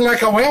nothing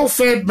like a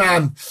well-fed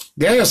man.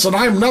 Yes, and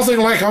I'm nothing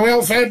like a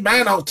well-fed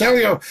man, I'll tell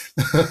you.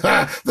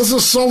 This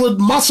is solid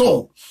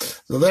muscle.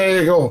 So there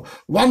you go.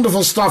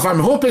 Wonderful stuff.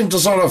 I'm hoping to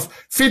sort of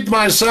feed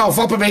myself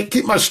up a bit,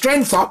 keep my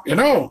strength up, you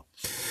know.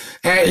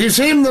 He's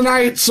home the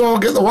night, so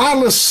get the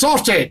wireless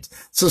sorted,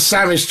 says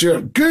Sammy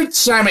Stewart. Good,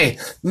 Sammy.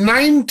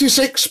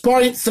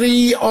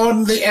 96.3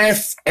 on the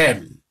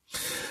FM.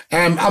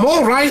 I'm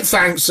all right,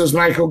 thanks, says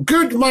Michael.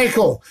 Good,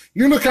 Michael.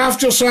 You look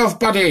after yourself,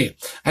 buddy.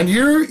 And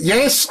you,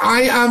 yes,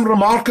 I am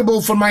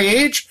remarkable for my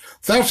age,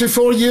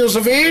 34 years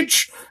of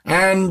age,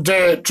 and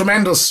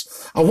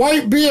tremendous. A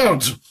white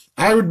beard.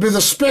 I would be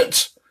the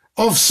spit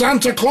of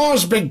Santa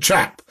Claus, big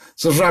chap,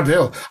 says Rab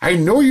Hill. I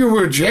know you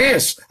would,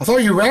 yes. I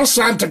thought you were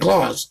Santa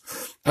Claus.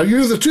 Are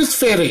you the tooth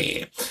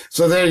fairy?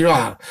 So there you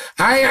are.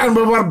 Aye, and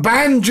we were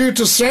banned due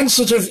to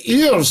sensitive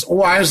ears.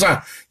 Oh,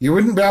 Isa, you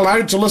wouldn't be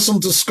allowed to listen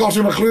to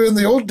Scottie McClue in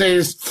the old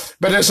days,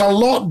 but it's a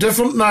lot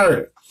different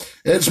now.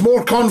 It's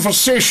more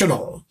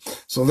conversational.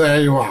 So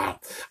there you are.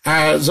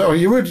 So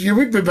you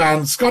would be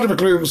banned. Scottie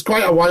McClue was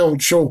quite a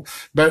wild show,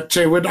 but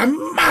with a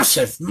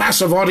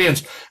massive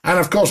audience. And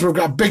of course, we've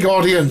got a big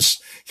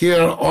audience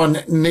here on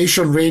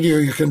Nation Radio.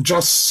 You can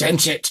just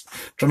sense it.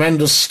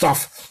 Tremendous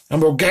stuff.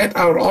 And we'll get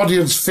our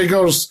audience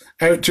figures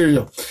out to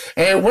you.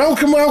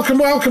 Welcome.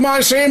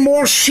 I say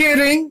more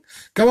sharing.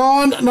 Come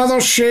on, another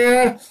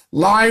share.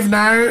 Live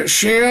now.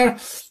 Share.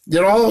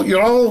 You're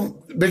all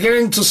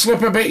beginning to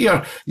slip a bit.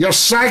 You're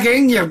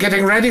sagging. You're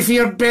getting ready for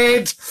your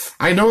bed.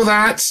 I know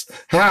that.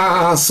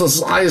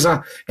 Says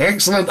Isa.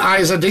 Excellent,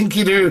 Isa.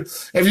 Dinky-Doo.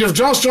 If you've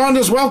just joined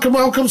us, welcome.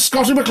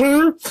 Scottie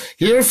McClue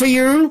here for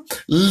you.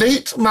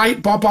 Late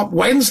night pop-up.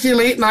 Wednesday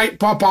late night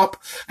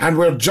pop-up. And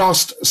we're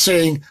just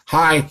saying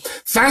hi.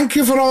 Thank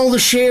you for all the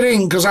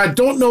sharing, because I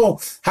don't know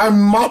how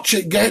much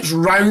it gets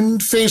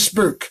round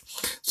Facebook.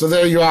 So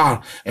there you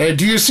are.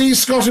 Do you see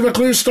Scottie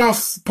McClue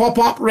stuff pop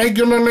up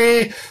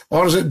regularly,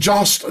 or is it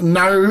just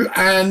now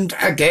and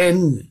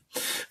again?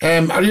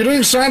 Are you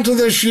doing Santa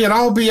this year?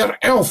 I'll be your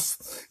elf.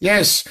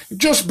 Yes,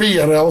 just be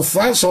your elf.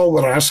 That's all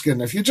we're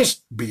asking. If you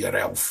just be your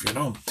elf, you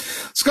know.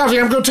 Scottie,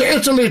 I'm going to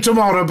Italy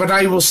tomorrow, but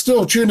I will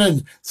still tune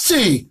in.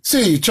 See,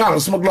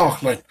 Charles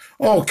McLaughlin.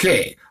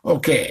 Okay.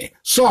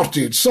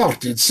 Sorted,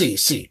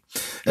 see.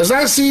 Is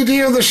that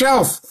CD on the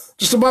shelf?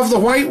 Just above the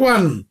white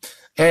one?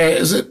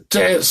 Is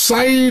it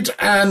side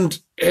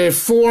and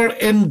 4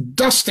 in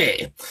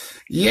Dusty?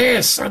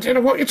 Yes, I don't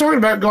know what you're talking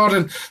about,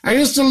 Gordon. I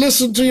used to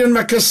listen to you on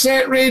my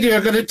cassette radio,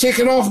 got it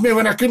taken off me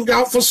when I couldn't get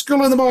up for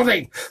school in the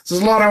morning. This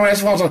is Laura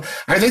Westwater.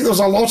 I think there's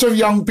a lot of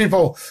young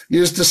people who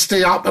used to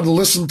stay up and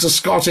listen to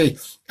Scottie,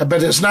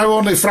 but it's now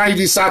only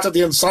Friday,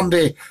 Saturday and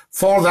Sunday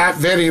for that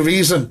very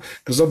reason,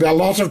 because there'll be a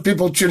lot of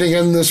people tuning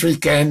in this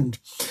weekend.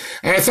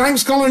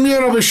 Thanks, Colin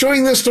Muir. I'll be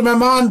showing this to my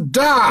man,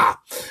 Da.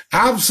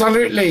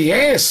 Absolutely,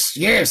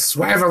 yes,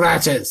 whatever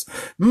that is.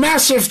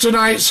 Massive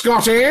tonight,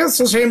 Scottie. This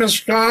is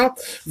Hamish Carr.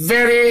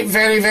 Very,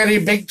 very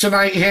big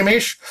tonight,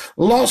 Hamish.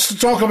 Lots to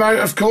talk about,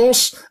 of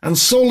course, and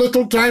so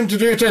little time to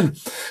do it in.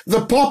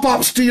 The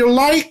pop-ups, do you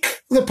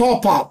like the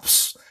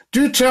pop-ups?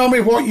 Do tell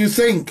me what you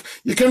think.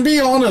 You can be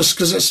honest,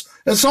 because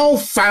it's all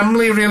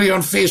family, really,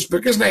 on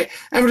Facebook, isn't it?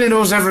 Everybody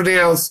knows everybody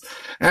else.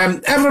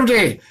 Every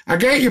day, I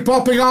get you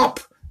popping up.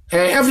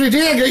 Every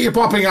day I get you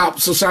popping up.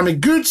 So, Sammy,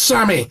 good,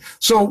 Sammy.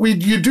 So,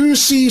 you do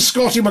see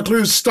Scottie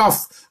McClue's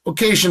stuff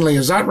occasionally,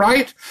 is that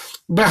right?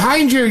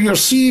 Behind you, your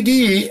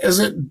CD, is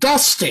it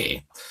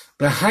Dusty?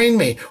 Behind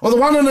me. Or the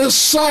one on its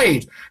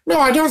side? No,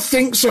 I don't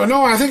think so.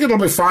 No, I think it'll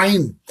be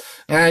fine.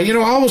 I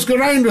always go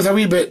round with a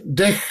wee bit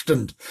dicht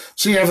and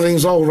see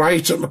everything's all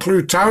right at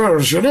McClue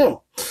Towers, you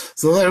know.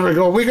 So there we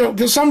go. We got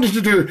something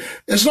to do.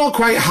 It's not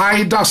quite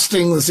high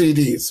dusting the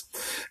CDs.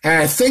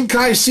 Think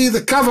I see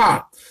the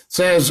cover,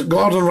 says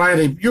Gordon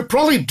Riley. You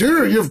probably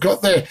do. You've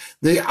got the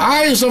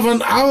eyes of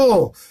an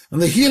owl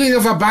and the hearing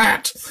of a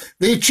bat.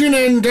 They tune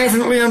in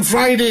definitely on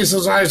Fridays,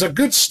 says Isa.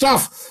 Good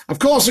stuff. Of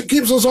course, it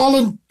keeps us all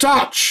in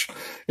touch.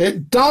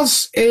 It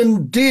does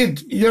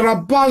indeed. You're a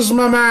buzz,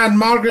 my man.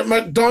 Margaret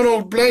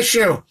MacDonald, bless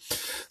you.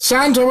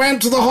 Santa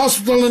went to the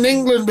hospital in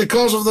England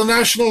because of the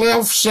National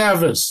Health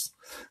Service.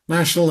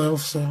 National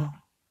Health Service.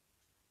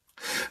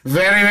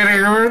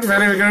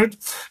 Very good.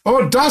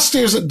 Oh, Dusty,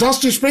 is it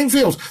Dusty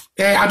Springfield?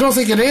 I don't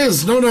think it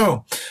is.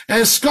 No.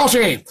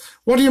 Scottie,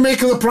 what do you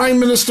make of the Prime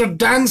Minister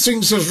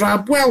dancing, says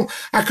Rab? Well,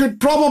 I could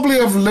probably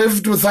have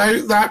lived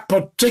without that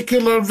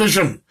particular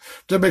vision,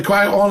 to be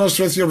quite honest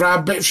with you,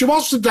 Rab. But if she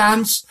wants to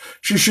dance,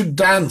 she should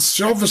dance.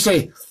 She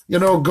obviously,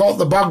 got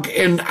the bug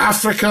in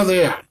Africa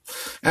there.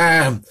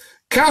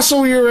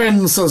 Castle you're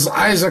in, says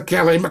Isa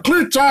Kelly.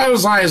 McClue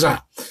Towers,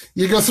 Isa.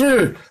 You go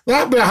through.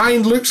 That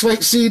behind looks like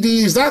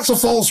CDs. That's a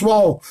false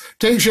wall.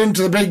 Takes you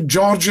into the big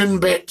Georgian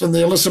bit and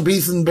the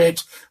Elizabethan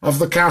bit of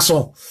the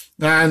castle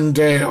and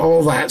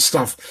all that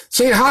stuff.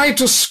 Say hi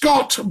to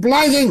Scott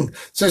Blything,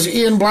 says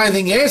Ian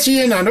Blything. Yes,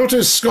 Ian, I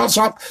noticed Scott's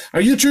up.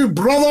 Are you two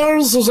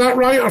brothers? Is that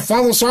right? Or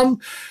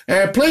father-son?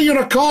 Play your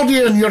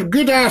accordion. You're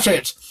good at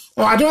it.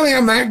 Oh, I don't think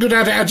I'm that good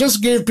at it. I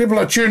just gave people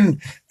a tune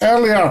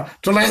earlier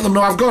to let them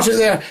know I've got it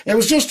there. It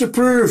was just to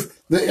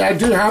prove that I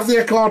do have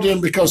the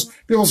accordion, because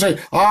people say,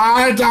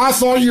 I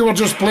thought you were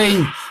just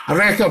playing a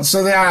record.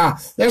 So there I are.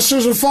 There's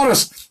Susan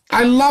Forrest.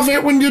 I love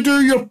it when you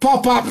do your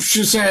pop-ups,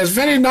 she says.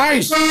 Very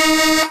nice.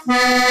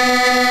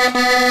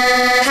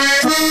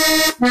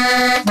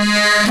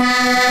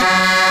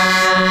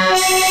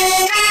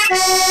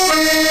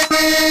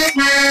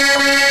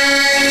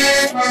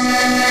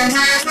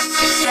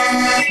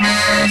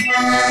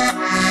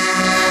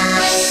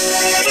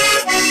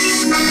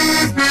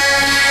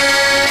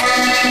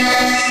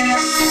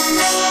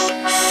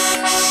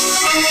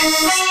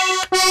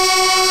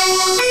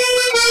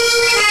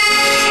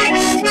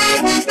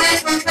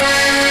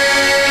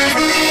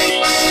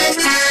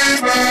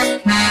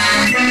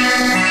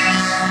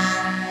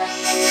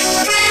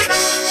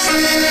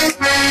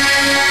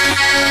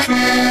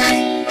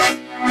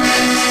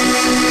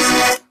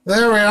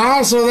 There we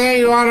are. So there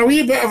you are. A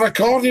wee bit of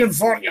accordion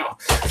for you.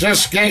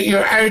 Just get you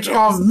out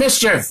of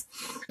mischief.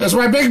 It's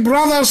my big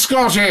brother,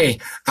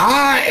 Scotty.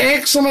 Ah,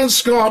 excellent,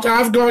 Scott.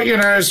 I've got you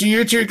now. So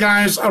you two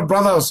guys are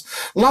brothers.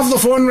 Love the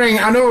phone ring.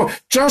 I know,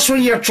 just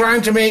when you're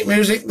trying to make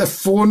music, the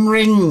phone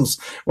rings.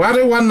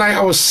 Well, one night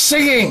I was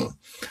singing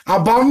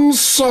a Burns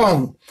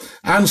song,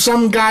 and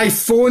some guy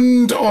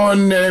phoned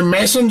on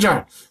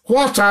Messenger.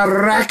 What a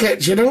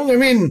racket, you know what I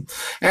mean?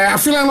 I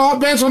feel a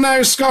lot better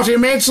now, Scotty.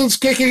 Medicine's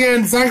kicking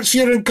in. Thanks for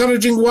your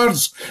encouraging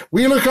words.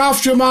 We look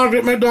after you,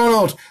 Margaret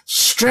MacDonald.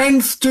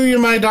 Strength to you,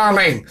 my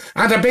darling.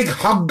 And a big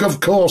hug, of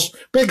course.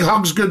 Big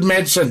hugs, good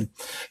medicine.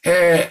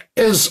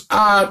 Is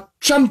a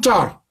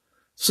chanter,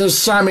 says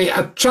Sammy.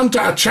 A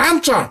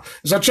chanter.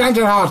 Is a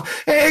chanter hard?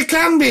 It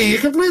can be. You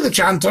can play the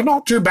chanter.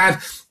 Not too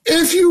bad.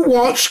 If you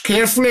watch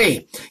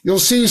carefully, you'll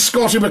see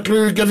Scottie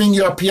McClue giving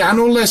you a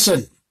piano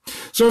lesson.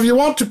 So if you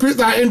want to put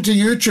that into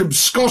YouTube,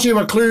 Scottie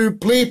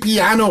McClue, play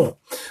piano,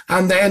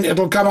 and then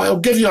it'll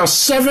give you a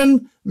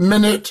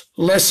 7-minute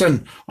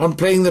lesson on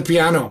playing the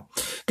piano.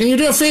 Can you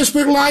do a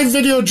Facebook Live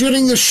video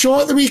during the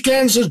show at the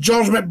weekend, says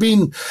George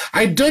McBean.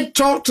 I did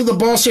talk to the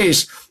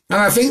bosses, and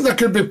I think there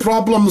could be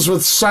problems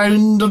with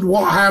sound and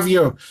what have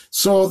you.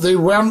 So they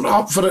weren't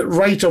up for it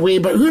right away.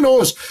 But who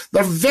knows?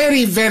 They're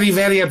very, very,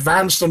 very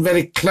advanced and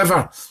very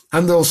clever,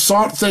 and they'll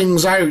sort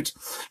things out.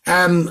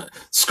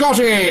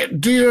 Scotty,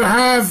 do you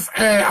have,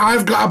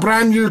 I've got a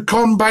brand new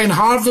combine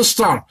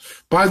harvester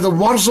by the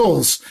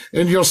Wurzels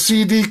in your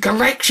CD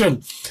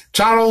collection.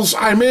 Charles,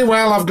 I may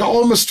well have got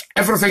almost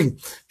everything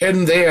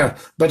in there,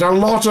 but a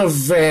lot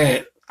of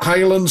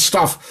Highland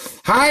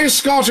stuff. Hi,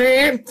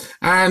 Scotty,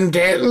 and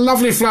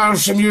lovely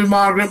flowers from you,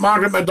 Margaret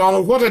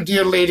MacDonald. What a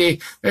dear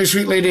lady, very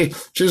sweet lady.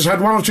 She's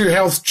had 1 or 2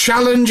 health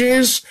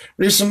challenges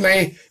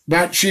recently,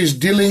 but she's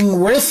dealing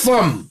with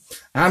them.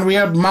 And we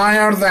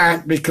admire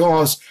that,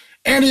 because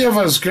any of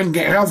us can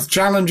get health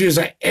challenges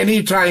at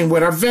any time.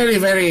 We're a very,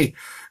 very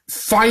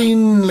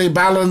finely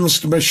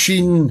balanced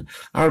machine.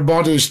 Our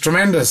body's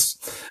tremendous.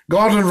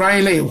 Gordon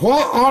Riley,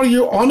 what are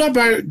you on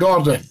about,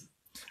 Gordon?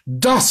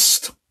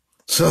 Dust.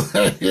 So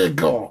there you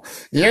go.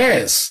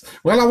 Yes.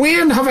 Well, away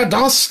and have a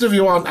dust if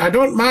you want. I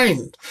don't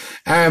mind.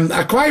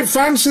 I quite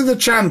fancy the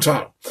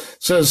chanter,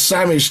 says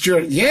Sammy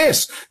Stewart.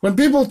 Yes. When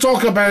people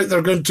talk about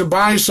they're going to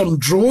buy some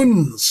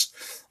drones,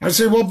 I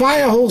say, well, buy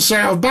a whole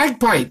set of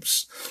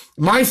bagpipes.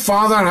 My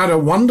father had a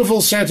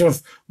wonderful set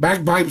of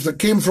bagpipes that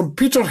came from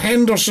Peter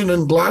Henderson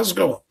in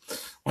Glasgow.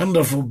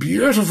 Wonderful,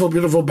 beautiful,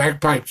 beautiful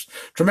bagpipes.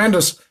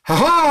 Tremendous.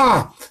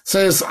 Ha-ha,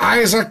 says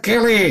Isaac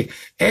Kelly.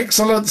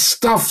 Excellent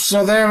stuff.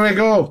 So there we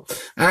go.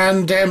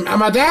 And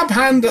I'm a dab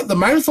hand at the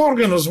mouth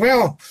organ as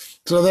well.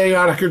 So there you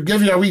are. I could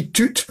give you a wee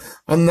toot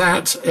on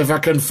that if I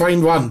can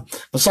find one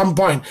at some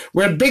point.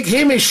 We had Big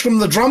Hamish from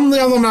the drum the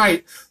other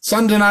night.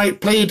 Sunday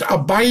night played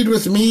Abide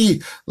With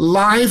Me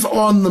live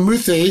on the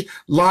Moothy,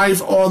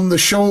 live on the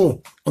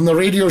show, on the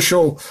radio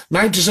show,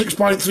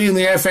 96.3 in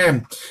the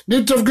FM.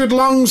 Need to have good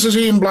lungs, says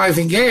Ian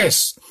Blything.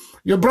 Yes.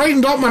 You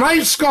brightened up my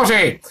night,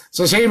 Scotty,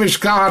 says Hamish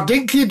Carr.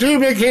 Dinky-Doo,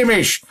 Big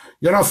Hamish.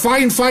 You're a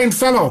fine, fine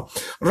fellow.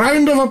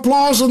 Round of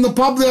applause in the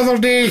pub the other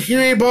day.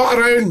 Hughie bought a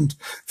round.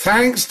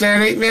 Thanks,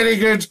 Derek. Very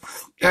good.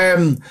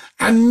 And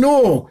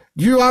no,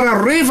 you are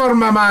a raver,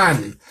 my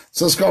man.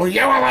 So it's going,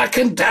 yeah, well, I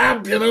can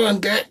dab, you know, and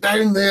get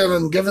down there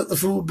and give it the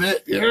full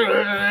bit.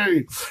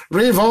 Yay.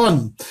 Rave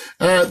on.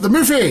 The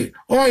Moofy.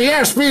 Oh,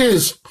 yes,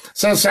 please,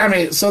 says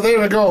Sammy. So there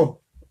we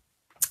go.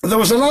 There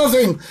was another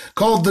thing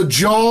called the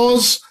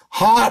Jaws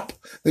harp.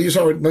 That you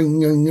saw.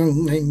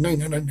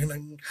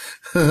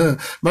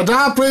 My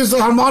dad plays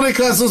the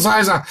harmonica, says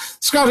Isa.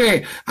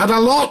 Scotty, and a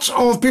lot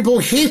of people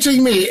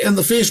hating me in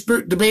the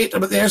Facebook debate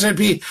about the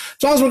SNP.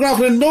 Charles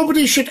McLaughlin,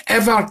 nobody should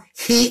ever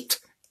hate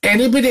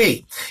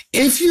anybody.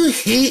 If you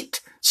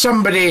hate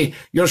somebody,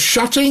 you're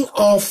shutting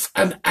off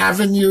an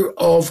avenue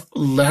of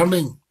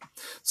learning.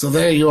 So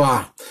there you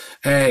are.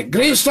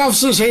 Great stuff,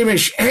 says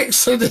Hamish.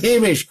 Excellent,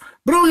 Hamish.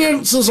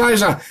 Brilliant, says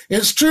Isa.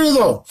 It's true,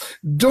 though.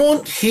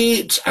 Don't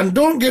hate and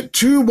don't get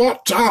too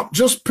worked up.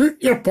 Just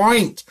put your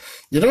point.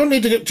 You don't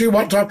need to get too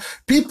worked up.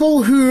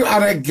 People who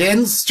are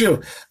against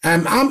you,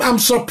 I'm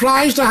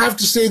surprised, I have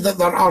to say, that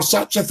there are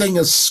such a thing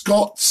as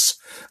Scots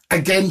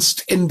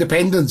against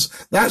independence.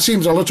 That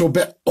seems a little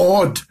bit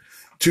odd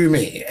to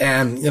me,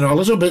 you know, a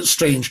little bit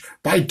strange.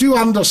 But I do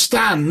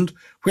understand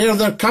where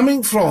they're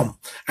coming from,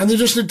 and they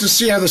just need to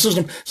see how the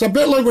system. It's a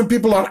bit like when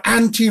people are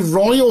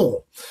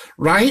anti-royal,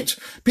 right?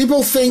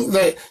 People think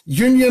that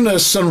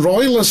unionists and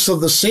royalists are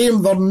the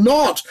same. They're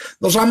not.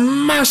 There's a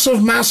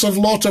massive, massive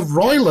lot of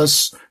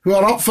royalists who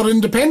are up for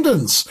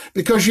independence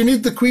because you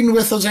need the Queen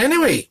with us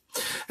anyway.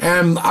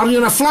 Are you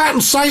in a flat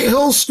in Sight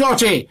Hill,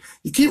 Scotty?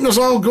 You're keeping us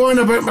all going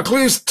about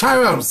McClue's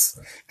Towers.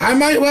 I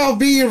might well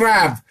be,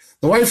 Rab.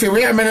 The wifey,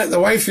 wait a minute, the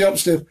wifey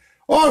upstairs.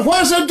 Oh,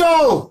 where's the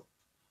doll?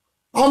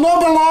 I'll not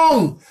be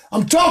long.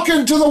 I'm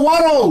talking to the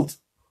world.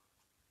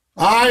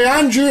 Aye,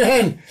 and you,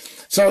 hen.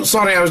 So,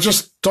 sorry, I was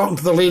just talking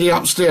to the lady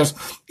upstairs.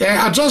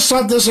 I just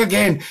said this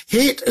again.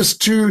 Hate is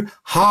too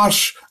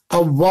harsh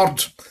a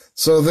word,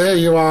 So there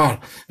you are.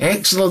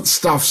 Excellent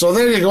stuff. So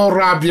there you go,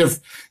 Rab.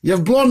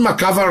 You've blown my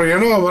cover, you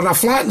know, on a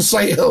flat and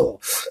sight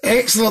hill.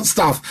 Excellent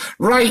stuff.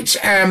 Right,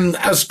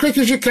 as quick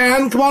as you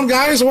can. Come on,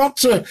 guys. I want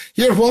to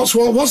hear what's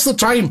what. What's the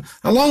time?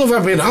 How long have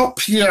I been up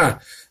here?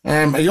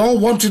 You all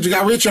wanted to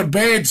get away to your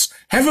beds.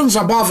 Heavens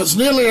above, it's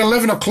nearly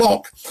 11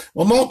 o'clock.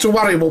 Well, not to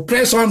worry. We'll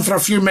press on for a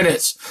few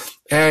minutes.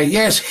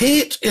 Yes,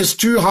 hate is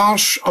too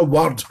harsh a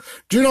word.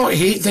 Do not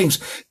hate things.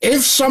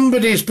 If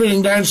somebody's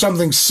putting down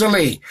something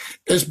silly,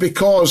 it's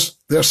because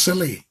they're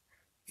silly,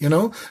 you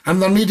know,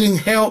 and they're needing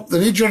help. They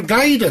need your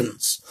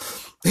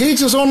guidance. Hate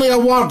is only a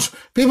word.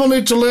 People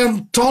need to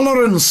learn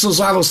tolerance,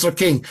 says Alistair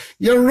King.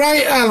 You're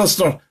right,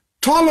 Alistair.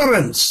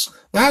 Tolerance.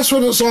 That's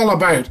what it's all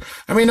about.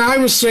 I mean, I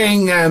was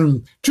saying,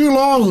 too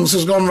long,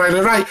 says Gordon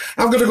Riley. Right,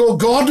 I've got to go.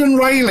 Gordon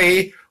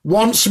Riley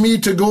wants me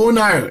to go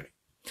now.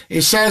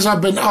 He says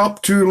I've been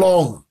up too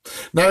long.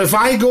 Now, if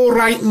I go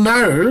right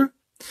now,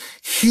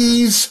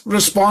 he's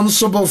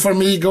responsible for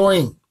me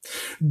going.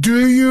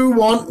 Do you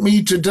want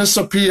me to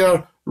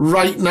disappear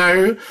right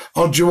now,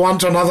 or do you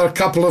want another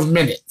couple of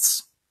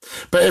minutes?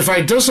 But if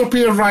I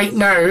disappear right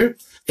now,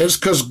 it's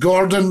because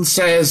Gordon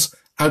says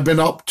I've been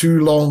up too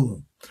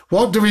long.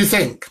 What do we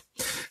think?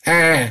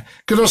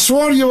 Could have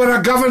swore you were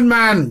a governed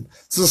man,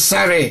 says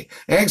Savvy.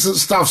 Excellent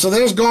stuff. So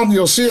there's Gordon.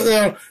 You'll see it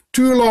there.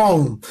 Too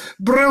long.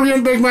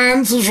 Brilliant, big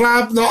man, says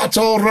Rab. Not at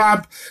all,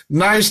 Rab.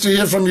 Nice to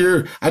hear from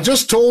you. I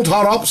just told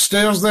her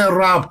upstairs there,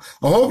 Rab.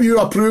 I hope you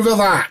approve of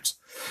that.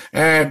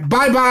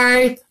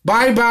 Bye-bye.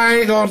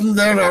 Bye-bye, Gordon.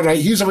 There, all right.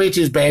 He's away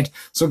to his bed.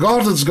 So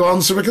Gordon's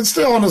gone, so we can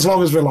stay on as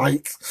long as we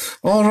like.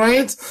 All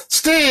right?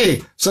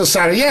 Stay, says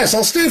Sammy. Yes,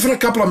 I'll stay for a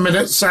couple of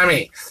minutes,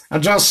 Sammy,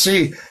 and just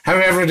see how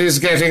everybody's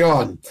getting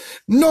on.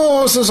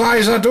 No, says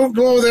Isa, don't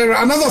go there.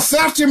 Another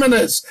 30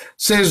 minutes,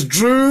 says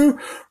Drew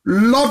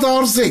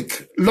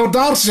Lodarzik.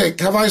 Lodarzik.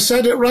 Have I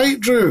said it right,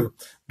 Drew?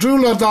 Drew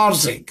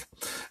Lodarzik.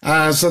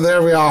 So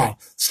there we are.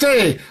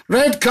 Stay.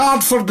 Red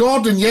card for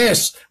Gordon.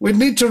 Yes, we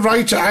need to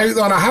write it out,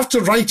 and I have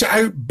to write it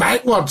out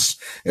backwards.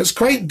 It's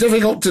quite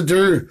difficult to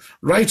do.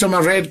 Write on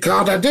a red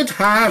card. I did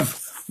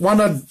have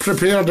one I'd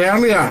prepared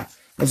earlier,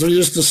 as we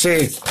used to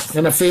say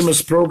in a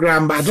famous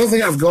program, but I don't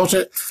think I've got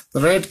it.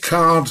 The red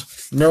card.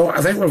 No,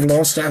 I think we've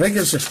lost it. I think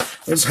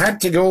it's had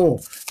to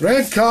go.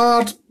 Red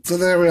card. So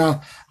there we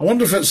are. I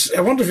wonder if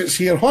it's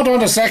here. Hold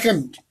on a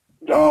second.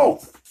 No,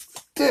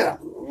 dear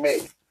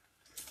me.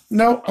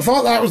 No, I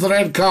thought that was the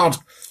red card.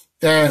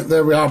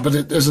 There we are, but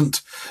it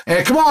isn't.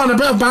 Come on, a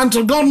bit of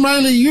banter. Gordon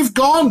Riley, you've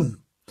gone.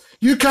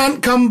 You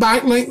can't come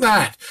back like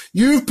that.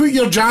 You've put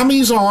your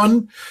jammies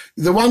on,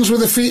 the ones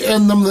with the feet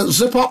in them that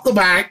zip up the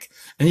back,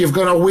 and you've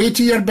gone away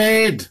to your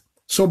bed.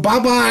 So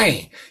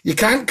bye-bye. You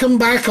can't come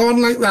back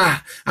on like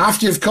that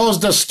after you've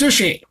caused a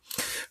stushy.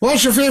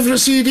 What's your favourite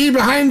CD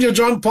behind you,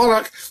 John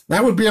Pollock?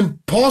 That would be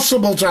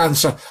impossible to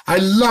answer. I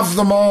love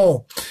them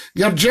all.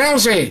 Your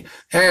jersey,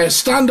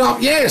 stand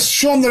up. Yes,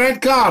 show him the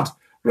red card.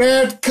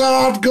 Red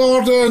card,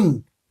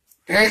 Gordon.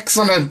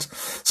 Excellent.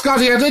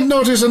 Scotty, I did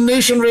notice on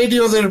Nation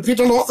Radio they repeat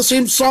a lot of the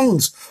same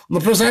songs on the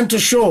presenter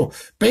show,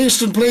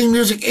 based on playing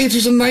music,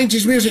 80s and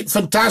 90s music.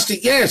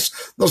 Fantastic. Yes,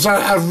 there's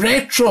a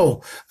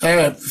retro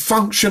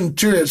function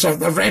to it, so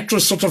a retro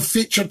sort of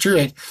feature to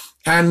it.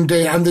 And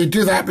they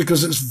do that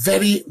because it's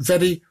very,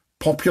 very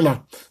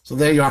popular. So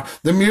there you are.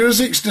 The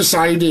music's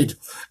decided.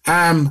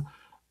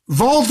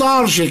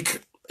 Vlodarczyk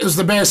is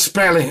the best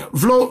spelling.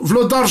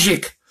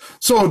 Vlodarczyk.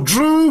 So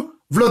Drew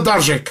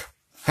Vlodarczyk.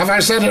 Have I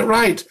said it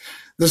right?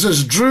 This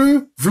is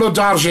Drew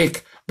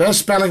Vlodarczyk. Best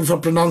spelling for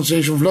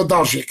pronunciation,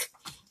 Vlodarczyk.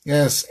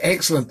 Yes,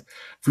 excellent.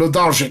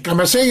 Vlodarczyk.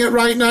 Am I saying it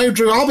right now,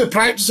 Drew? I'll be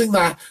practicing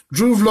that.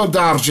 Drew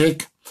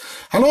Vlodarczyk.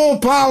 Hello,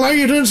 pal. How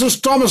you doing? This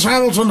is Thomas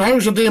Hamilton.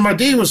 How's your day? My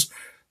day was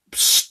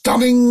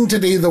stunning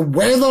today. The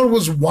weather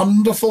was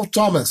wonderful,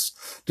 Thomas.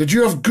 Did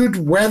you have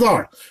good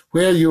weather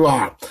where you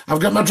are? I've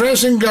got my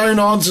dressing gown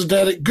on, says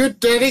Derek. Good,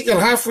 Derek,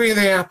 you're halfway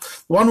there.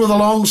 The one with the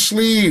long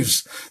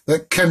sleeves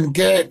that can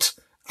get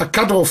a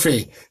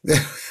cut-offy.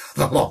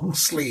 The long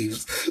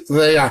sleeves. So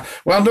there you are.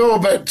 Well, no,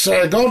 but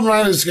Gordon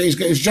Riley's he's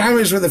got his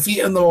jammies with the feet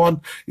in them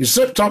on. He's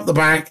zipped up the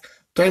back.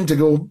 Time to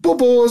go.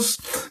 Boo-boos.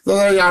 So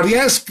there you are.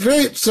 Yes,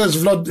 great,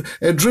 says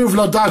Drew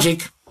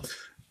Vlodarczyk.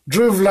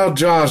 Drew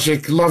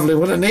Vlodarczyk, lovely.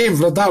 What a name,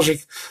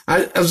 Vlodarczyk.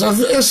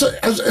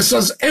 It's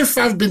as if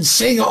I've been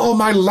saying it all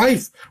my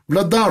life.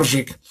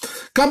 Vlodarczyk.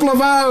 Couple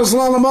of hours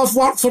while I'm off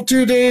work for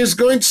 2 days.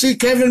 Going to see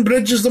Kevin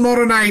Bridges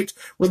tomorrow night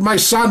with my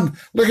son.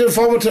 Looking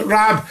forward to it,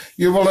 Rab.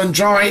 You will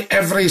enjoy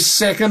every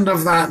second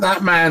of that.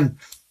 That man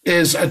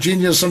is a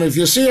genius. And if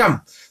you see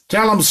him,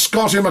 tell him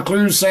Scottie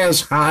McClue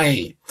says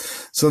hi.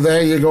 So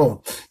there you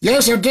go.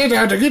 Yes, I did.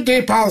 I had a good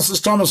day, pal, says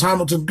Thomas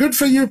Hamilton. Good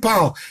for you,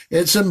 pal.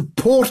 It's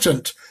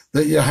important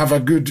that you have a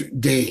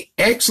good day.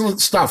 Excellent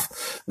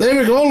stuff. There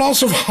we go.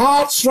 Lots of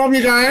hearts from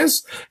you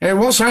guys. And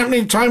what's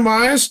happening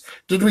time-wise?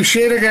 Did we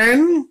share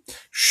again?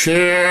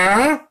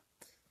 Share.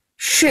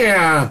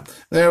 share.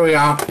 There we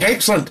are.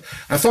 Excellent.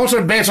 I thought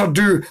I'd better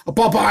do a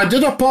pop-up. I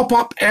did a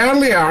pop-up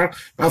earlier.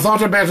 I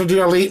thought I'd better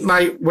do a late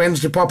night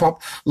Wednesday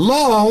pop-up.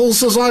 Lol,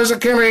 says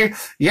Isaac Kelly.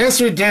 Yes,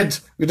 we did.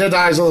 We did,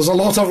 Isaac. There's a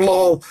lot of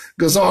lol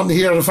goes on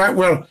here. In fact,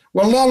 we're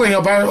lolling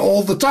about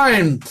all the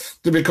time,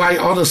 to be quite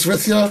honest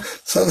with you.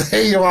 So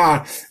there you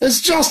are.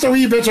 It's just a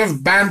wee bit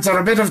of banter,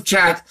 a bit of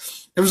chat.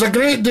 It was a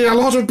great day. A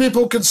lot of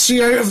people could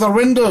see out of their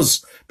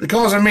windows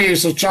because of me,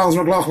 says Charles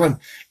McLaughlin.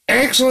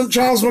 Excellent,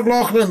 Charles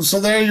McLaughlin. So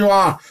there you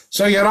are.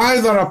 So you're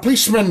either a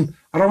policeman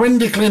or a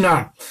windy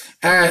cleaner.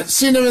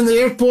 Seen him in the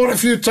airport a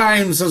few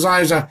times, says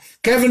Isa.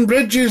 Kevin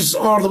Bridges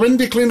or the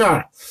windy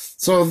cleaner.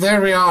 So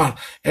there we are.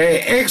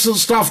 Excellent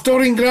stuff.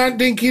 Doreen Grant,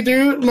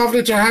 Dinky-Doo,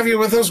 lovely to have you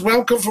with us.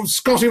 Welcome from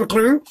Scottie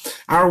McClue,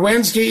 our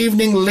Wednesday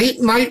evening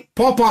late night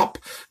pop-up,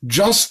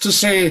 just to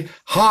say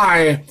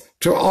hi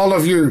to all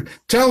of you.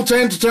 Tell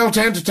 10 to tell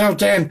 10 to tell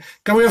 10.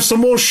 Can we have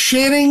some more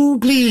sharing,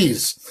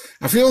 please?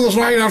 I feel there's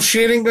not enough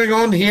sharing going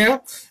on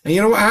here. And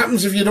you know what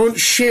happens if you don't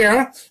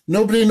share?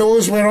 Nobody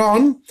knows we're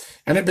on,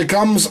 and it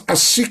becomes a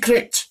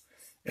secret.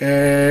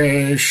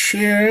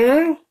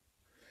 Share.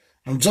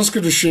 I'm just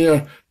going to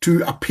share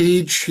to a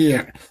page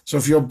here. So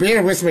if you'll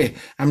bear with me,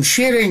 I'm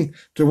sharing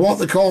to what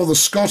they call the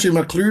Scottie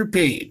McClue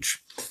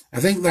page. I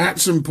think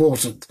that's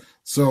important.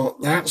 So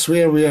that's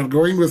where we are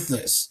going with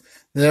this.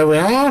 There we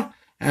are.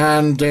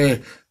 And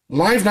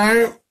live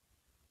now.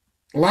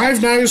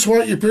 Live now is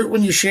what you put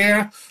when you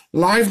share.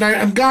 Live now.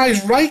 And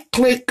guys,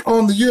 right-click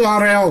on the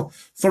URL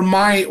for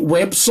my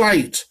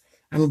website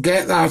and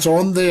get that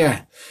on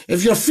there.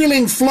 If you're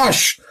feeling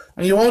flush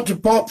and you want to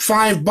pop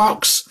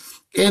 $5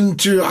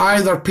 into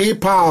either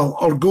PayPal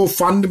or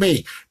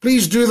GoFundMe,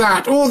 please do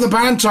that. Oh, the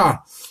banter.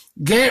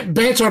 Get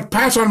better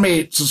patter,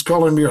 mates, says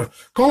Colin Muir.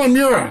 Colin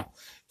Muir,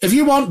 if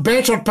you want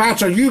better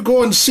patter, you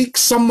go and seek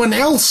someone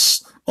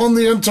else on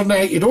the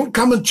internet. You don't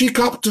come and cheek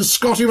up to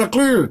Scottie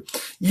McClue.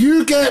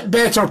 You get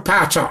better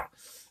patter.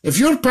 If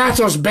your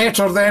patter's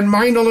better, then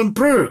mine will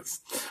improve.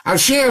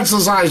 I've shared,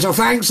 says Isa.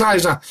 Thanks,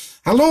 Isa.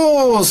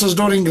 Hello, says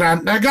Doreen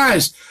Grant. Now,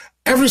 guys,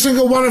 every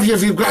single one of you,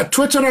 if you've got a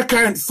Twitter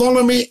account,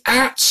 follow me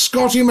at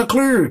Scottie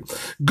McClue.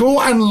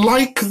 Go and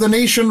like the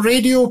Nation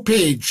Radio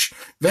page.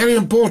 Very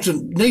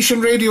important.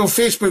 Nation Radio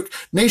Facebook,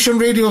 Nation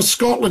Radio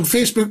Scotland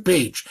Facebook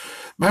page.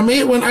 My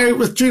mate went out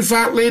with two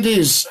fat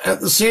ladies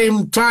at the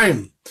same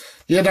time.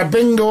 He had a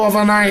bingo of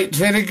a night.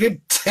 Very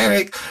good,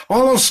 Derek.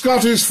 All of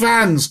Scotty's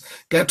fans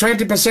get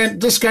 20%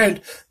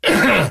 discount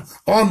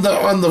on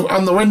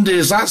the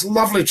Windies. That's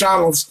lovely,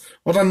 Charles.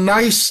 What a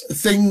nice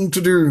thing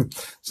to do.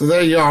 So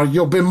there you are.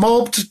 You'll be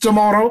mobbed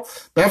tomorrow.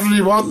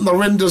 Everybody wanting their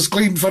windows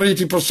cleaned for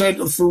 80%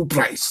 of full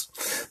price.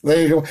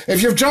 There you go.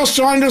 If you've just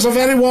joined us, a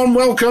very warm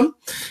welcome.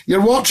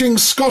 You're watching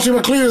Scottie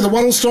McClue, the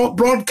world's top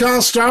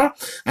broadcaster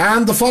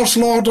and the first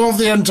lord of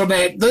the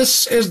internet.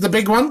 This is the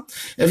big one.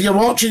 If you're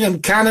watching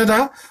in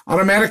Canada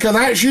or America,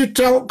 that's you,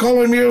 tell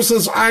Colin Muir,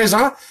 says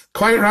Isa.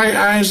 Quite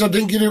right, Isa.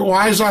 Dinky-Doo.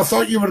 Oh, Isa, I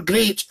thought you were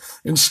great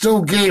and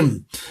still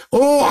game.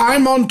 Oh,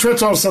 I'm on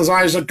Twitter, says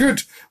Isa.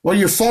 Good. Well,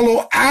 you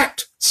follow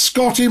at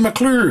Scottie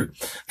McClue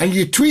and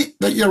you tweet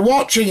that you're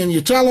watching and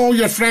you tell all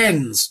your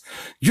friends.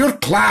 You're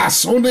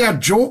class. Only a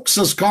joke,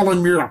 says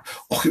Colin Muir.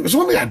 Oh, it was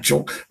only a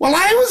joke. Well,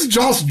 I was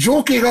just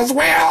joking as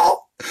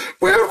well.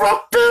 We're a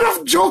pair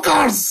of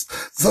jokers.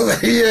 So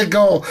there you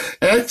go.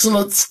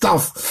 Excellent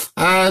stuff.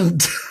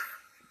 And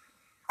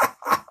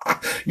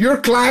you're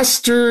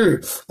class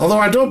too. Although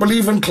I don't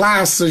believe in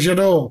class, as you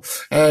know.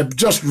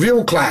 Just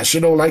real class, you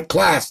know, like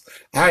class.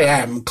 I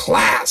am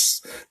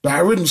class. But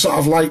I wouldn't sort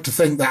of like to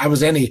think that I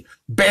was any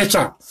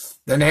better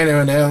than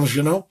anyone else,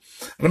 you know.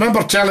 I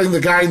remember telling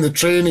the guy in the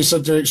train, he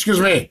said to me, excuse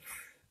me,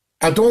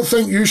 I don't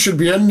think you should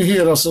be in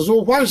here. I says,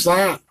 oh, why's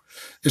that?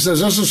 He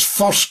says, this is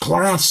first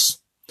class.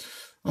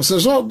 I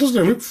says, oh,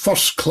 doesn't it look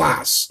first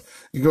class?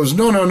 He goes,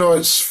 no,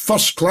 it's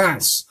first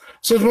class.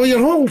 I said, well, your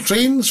whole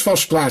train's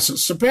first class.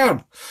 It's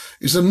superb.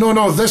 He said,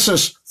 no, this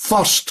is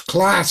first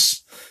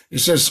class. He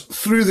says,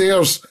 through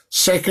there's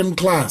second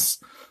class.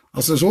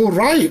 I says, oh,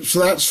 right. So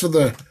that's for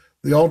the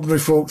ordinary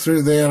folk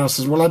through there. I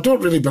says, well, I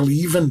don't really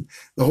believe in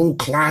the whole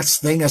class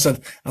thing. I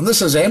said, and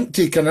this is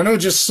empty. Can I now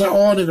just sit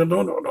on? He goes,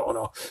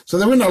 no. So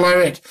they wouldn't allow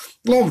it.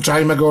 Long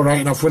time ago,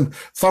 right enough, when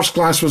first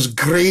class was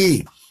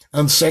grey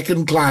and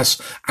second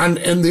class. And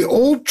in the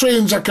old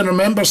trains, I can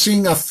remember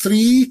seeing a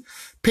 3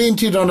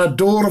 painted on a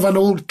door of an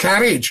old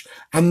carriage,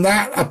 and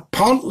that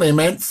apparently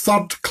meant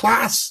third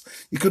class.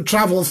 You could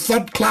travel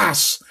third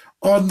class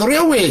on the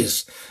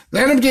railways.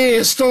 Anybody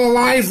is still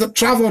alive that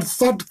travelled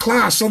third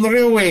class on the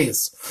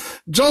railways?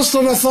 Just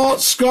as I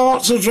thought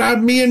Scots would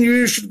have me and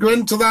you should go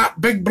into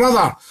that Big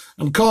Brother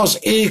and cause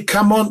a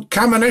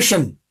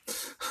combination.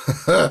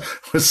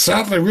 We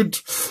certainly would.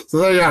 So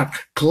there you are.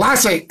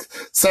 Classic,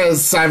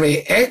 says Sammy.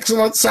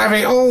 Excellent,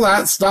 Sammy. All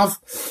that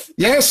stuff.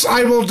 Yes,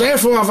 I will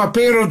defo have a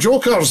pair of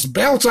jokers.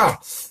 Belter,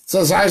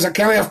 says Isa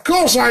Kelly. Of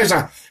course,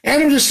 Isa.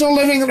 Anybody still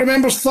living that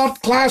remembers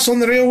third class on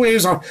the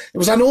railways? Or it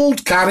was an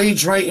old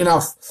carriage, right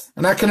enough.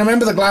 And I can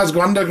remember the Glasgow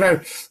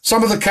Underground.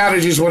 Some of the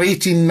carriages were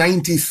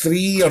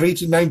 1893 or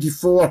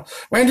 1894.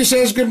 Wendy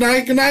says good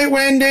night. Good night,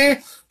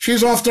 Wendy.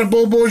 She's off to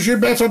Bobo's. You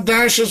better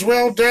dash as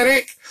well,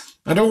 Derek.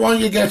 I don't want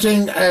you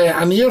getting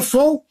an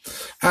earful.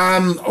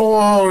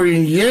 Oh,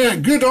 yeah,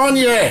 good on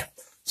you,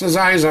 says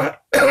Isa.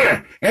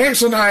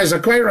 Excellent, Isa.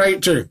 Quite right,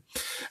 too.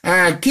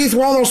 Keith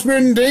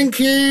Wotherspoon,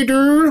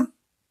 Dinky-Doo.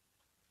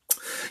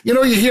 You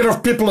know, you hear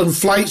of people in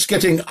flights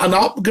getting an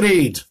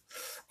upgrade.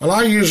 Well,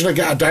 I usually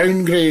get a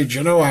downgrade.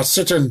 You know, I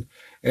sit in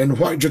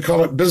what do you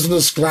call it,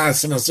 business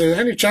class, and I say,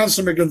 any chance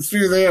of me going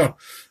through there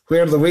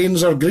where the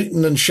wains are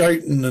greeting and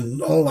shouting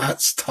and all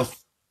that stuff?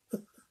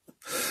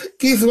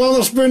 Keith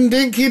Wotherspoon,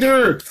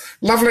 Dinky-Doo.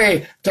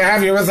 Lovely to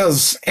have you with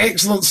us.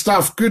 Excellent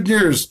stuff. Good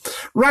news.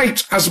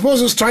 Right, I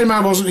suppose it's time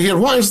I wasn't here.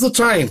 What is the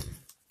time?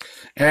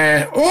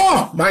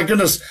 Oh, my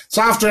goodness, it's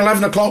after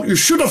 11 o'clock. You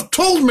should have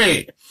told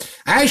me.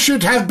 I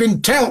should have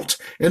been told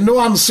in no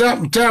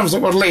uncertain terms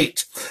that we're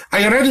late.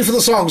 Are you ready for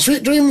the song?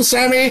 Sweet dreams,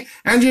 Sammy,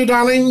 and you,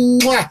 darling.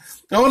 Mwah.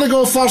 I want to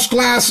go first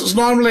class. It's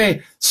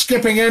normally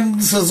skipping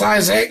in, says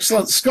Isa.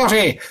 Excellent.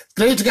 Scotty,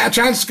 great to get a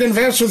chance to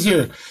converse with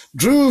you.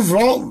 Drew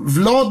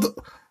Vlodorzik.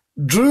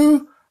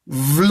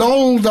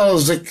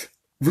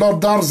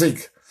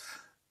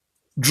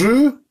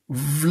 Drew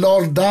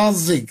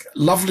Vlodorzik.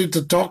 Lovely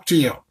to talk to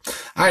you.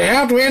 I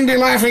heard Wendy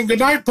laughing. Good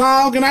night,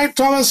 Paul. Good night,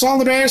 Thomas. All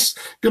the best.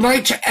 Good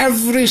night to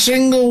every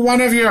single one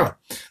of you.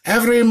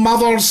 Every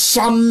mother,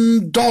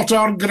 son,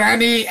 daughter,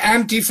 granny,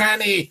 Auntie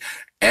Fanny.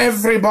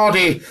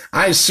 Everybody,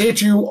 I say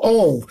to you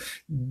all,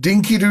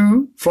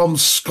 Dinky-Doo from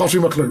Scottie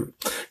McClue.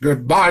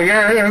 Goodbye,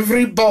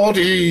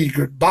 everybody.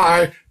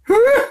 Goodbye.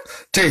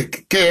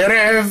 Take care,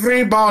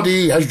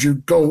 everybody, as you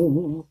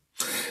go.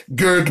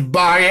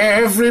 Goodbye,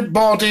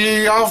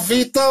 everybody. Auf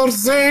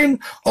Wiedersehen,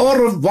 au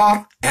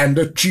revoir, and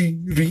a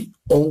cheerio.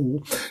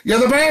 You're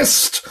the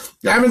best.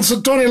 I'm in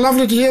St. Tony.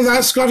 Lovely to hear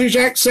that Scottish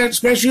accent,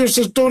 especially your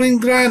St. Doreen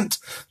Grant.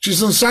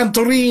 She's in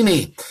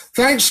Santorini.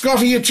 Thanks,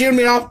 Scotty. You cheer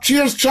me up.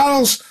 Cheers,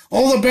 Charles.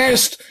 All the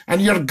best. And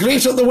you're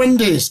great at the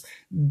Windies.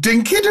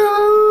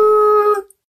 Dinky-Doo.